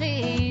my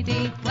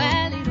lady.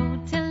 Well, he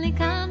rode till he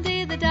came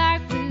to the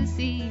dark blue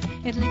sea.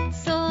 It looked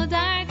so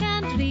dark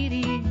and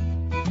dreary,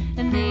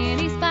 and then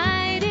he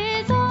spied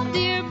his own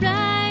dear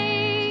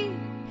bride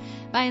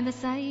by the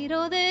side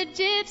of the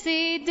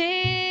gypsy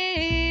Davy.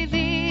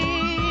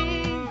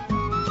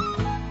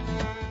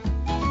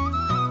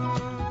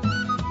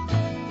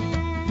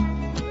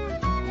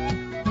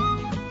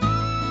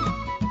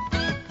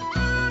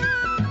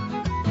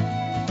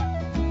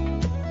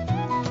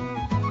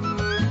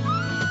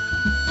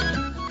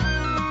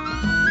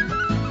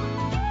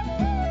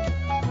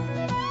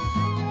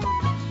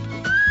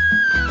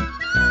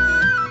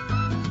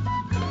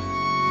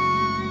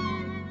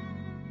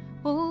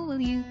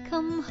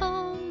 Come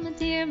home, my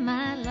dear,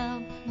 my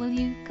love. Will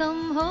you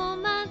come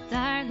home, my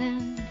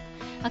darling?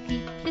 I'll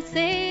keep you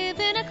safe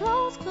in a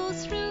close,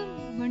 close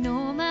room where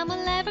no man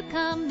will ever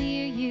come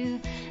near you.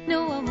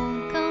 No, I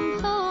won't come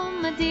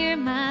home, my dear,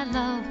 my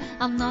love.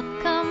 I'll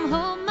not come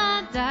home,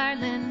 my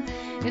darling.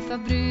 If I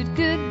brewed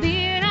good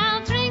beer,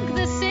 I'll drink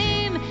the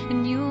same,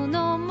 and you'll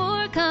no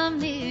more come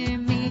near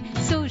me.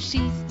 So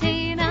she's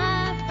taken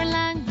off her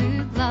long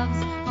blue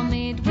gloves, all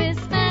made with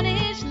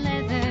Spanish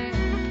leather.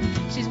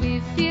 She's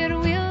with your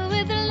will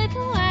with her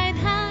little white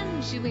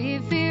hand. She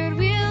with your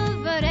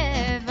will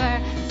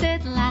forever.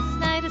 Said last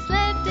night I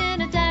slept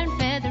in a down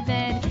feather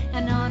bed,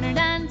 an honoured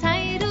and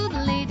titled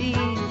lady.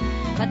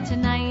 But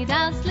tonight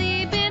I'll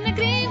sleep in the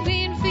green,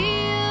 green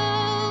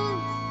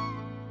fields,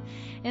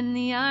 in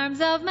the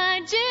arms of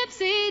my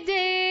gypsy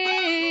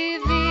Davy.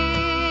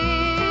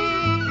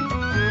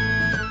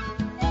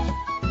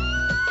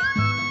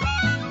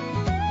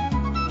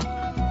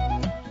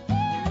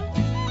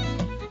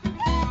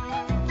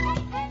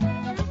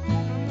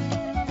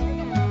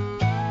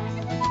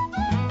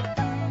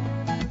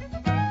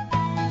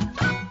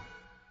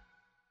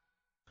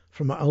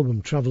 From my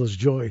album Traveller's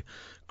Joy,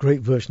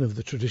 great version of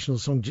the traditional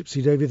song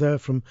Gypsy Davy there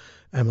from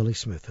Emily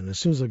Smith. And as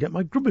soon as I get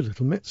my grubby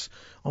little mitts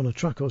on a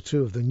track or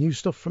two of the new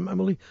stuff from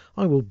Emily,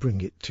 I will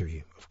bring it to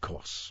you, of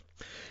course.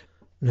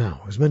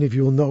 Now, as many of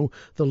you will know,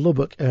 the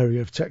Lubbock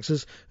area of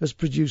Texas has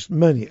produced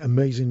many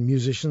amazing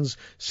musicians,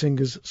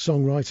 singers,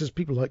 songwriters,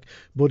 people like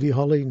Buddy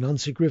Holly,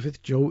 Nancy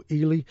Griffith, Joe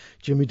Ely,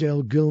 Jimmy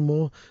Dale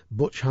Gilmore,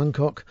 Butch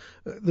Hancock.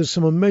 There's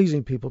some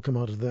amazing people come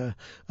out of there.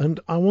 And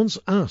I once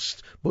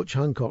asked Butch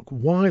Hancock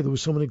why there were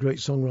so many great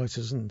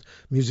songwriters and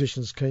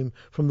musicians came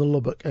from the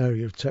Lubbock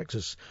area of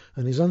Texas.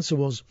 And his answer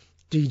was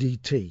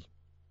DDT.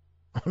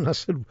 And I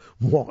said,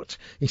 what?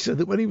 He said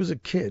that when he was a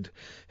kid,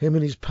 him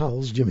and his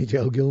pals, Jimmy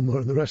Dale Gilmore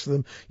and the rest of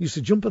them, used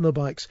to jump on their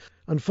bikes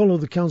and follow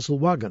the council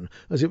wagon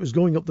as it was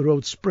going up the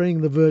road,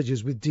 spraying the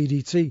verges with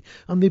DDT,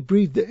 and they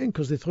breathed it in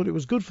because they thought it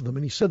was good for them.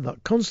 And he said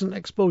that constant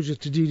exposure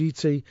to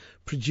DDT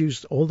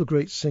produced all the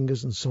great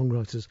singers and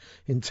songwriters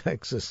in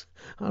Texas.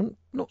 I'm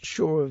not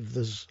sure if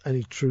there's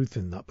any truth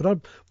in that, but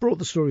I brought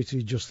the story to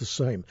you just the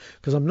same,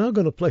 because I'm now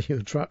going to play you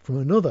a track from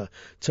another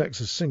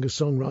Texas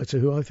singer-songwriter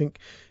who I think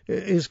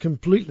is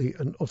completely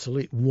and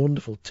utterly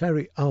wonderful,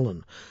 Terry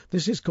Allen.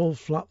 This is called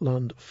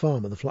Flatland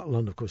Farmer. The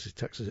Flatland, of course, is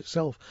Texas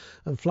itself,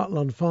 and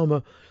Flatland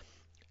Farmer.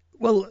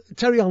 Well,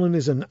 Terry Allen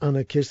is an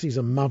anarchist. He's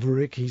a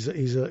maverick. He's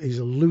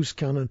a loose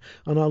cannon,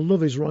 and I love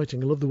his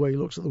writing. I love the way he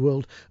looks at the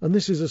world. And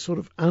this is a sort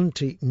of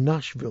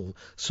anti-Nashville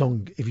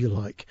song, if you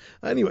like.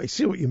 Anyway,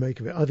 see what you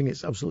make of it. I think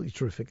it's absolutely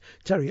terrific.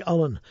 Terry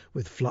Allen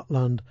with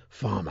Flatland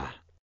Farmer.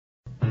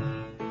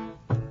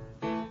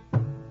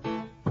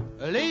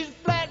 Well, he's a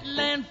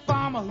flatland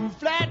farmer who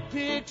flat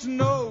picks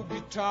no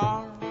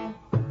guitar.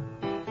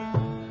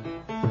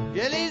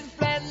 Yeah, he's a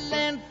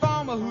flatland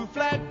farmer who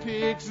flat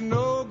picks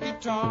no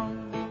guitar.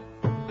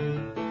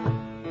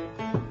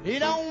 He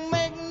don't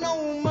make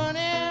no money,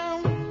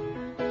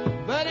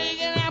 but he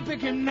can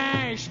outpick a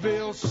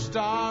Nashville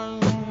star.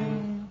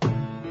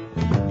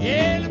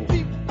 Yeah, the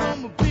people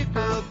from the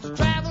pickups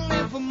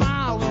traveling for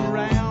miles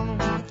around.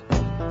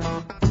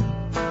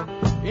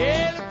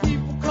 Yeah, the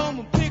people come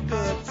with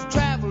pickups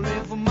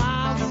traveling for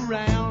miles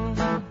around.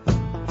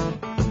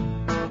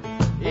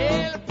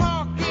 Yeah, they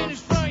park in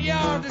his front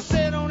yard to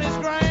sit on his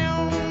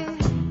ground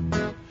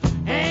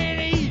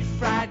and eat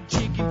fried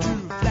chicken to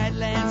the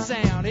flatland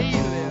sound. He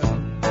lives.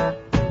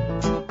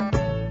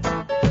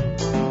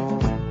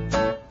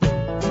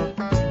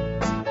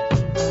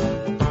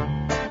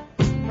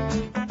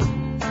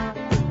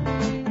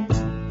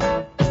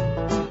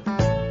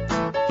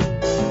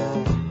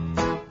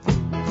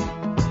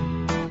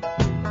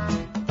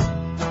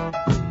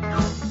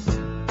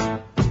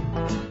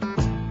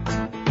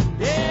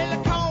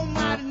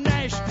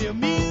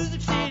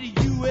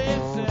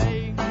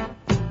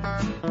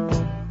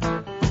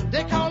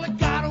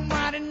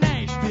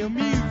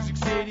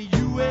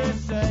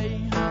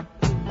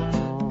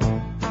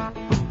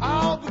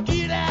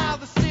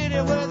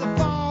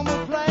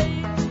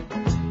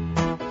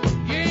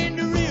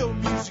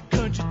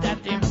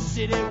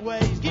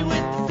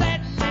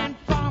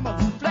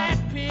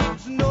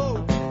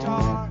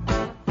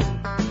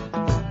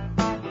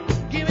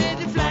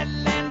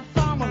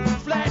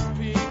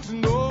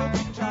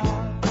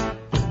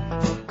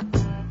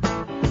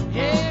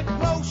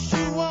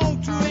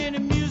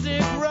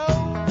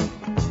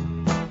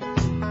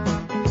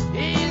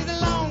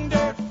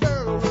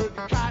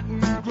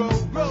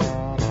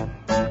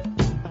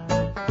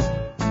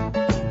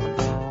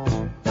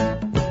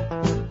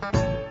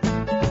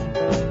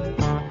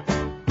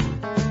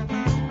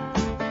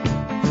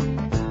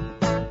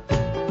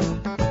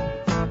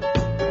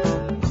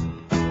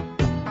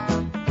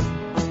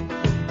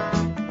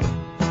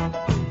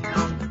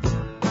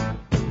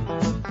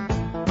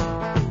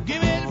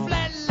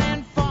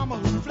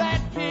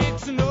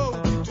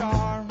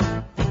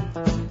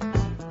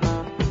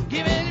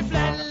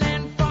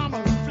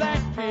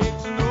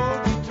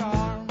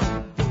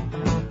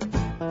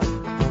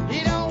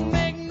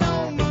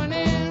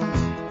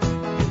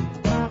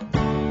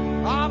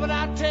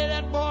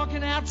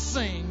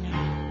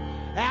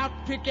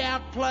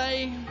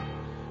 play,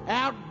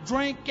 out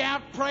drink,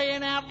 out pray,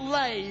 and out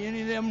lay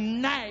any of them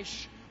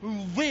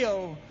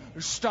Nashville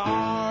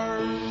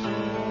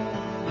stars.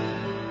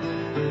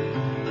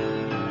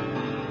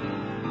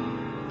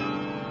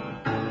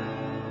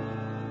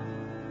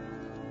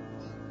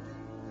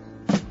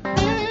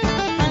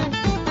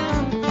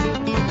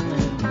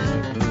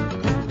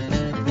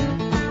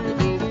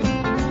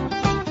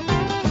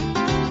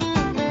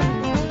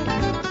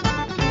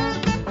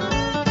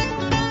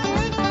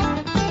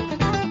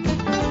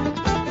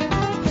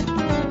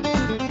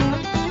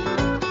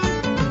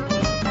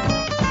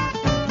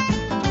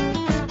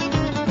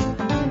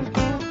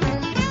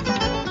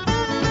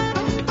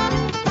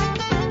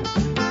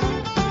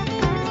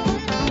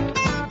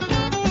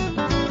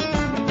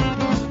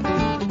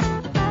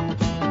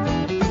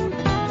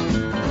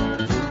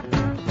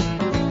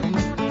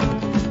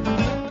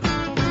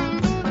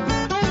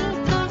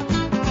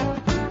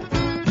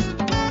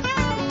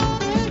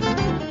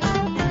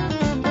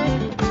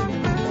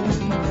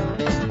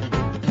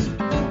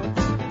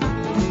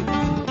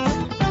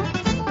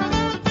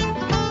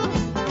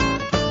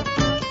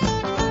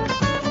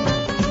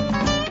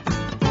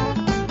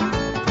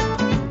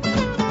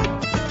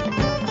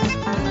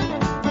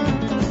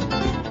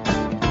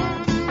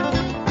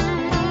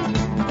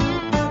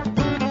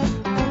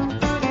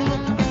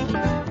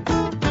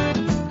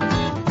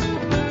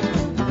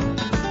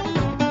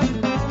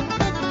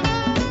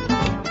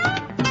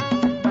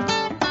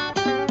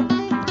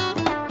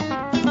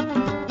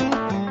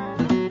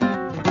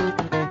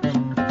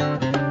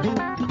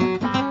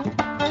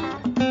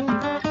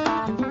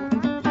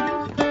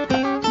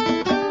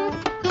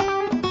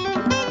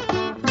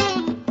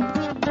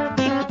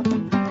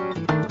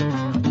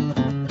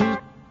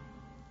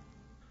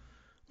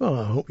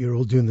 You're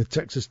all doing the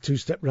Texas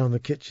two-step round the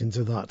kitchen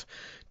to that.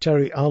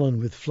 Terry Allen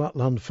with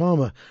Flatland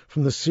Farmer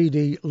from the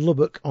CD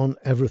Lubbock on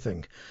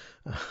Everything,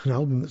 an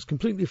album that's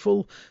completely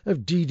full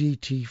of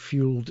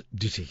DDT-fueled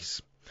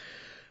ditties.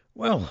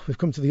 Well, we've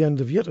come to the end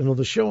of yet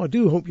another show. I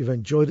do hope you've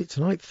enjoyed it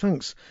tonight.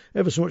 Thanks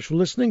ever so much for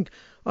listening.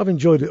 I've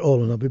enjoyed it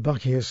all, and I'll be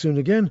back here soon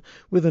again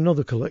with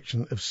another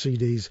collection of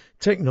CDs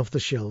taken off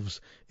the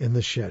shelves in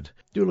the shed.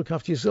 Do look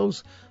after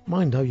yourselves,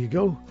 mind how you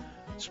go,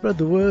 spread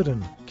the word,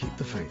 and keep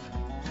the faith.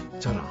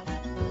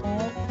 Ta-ra.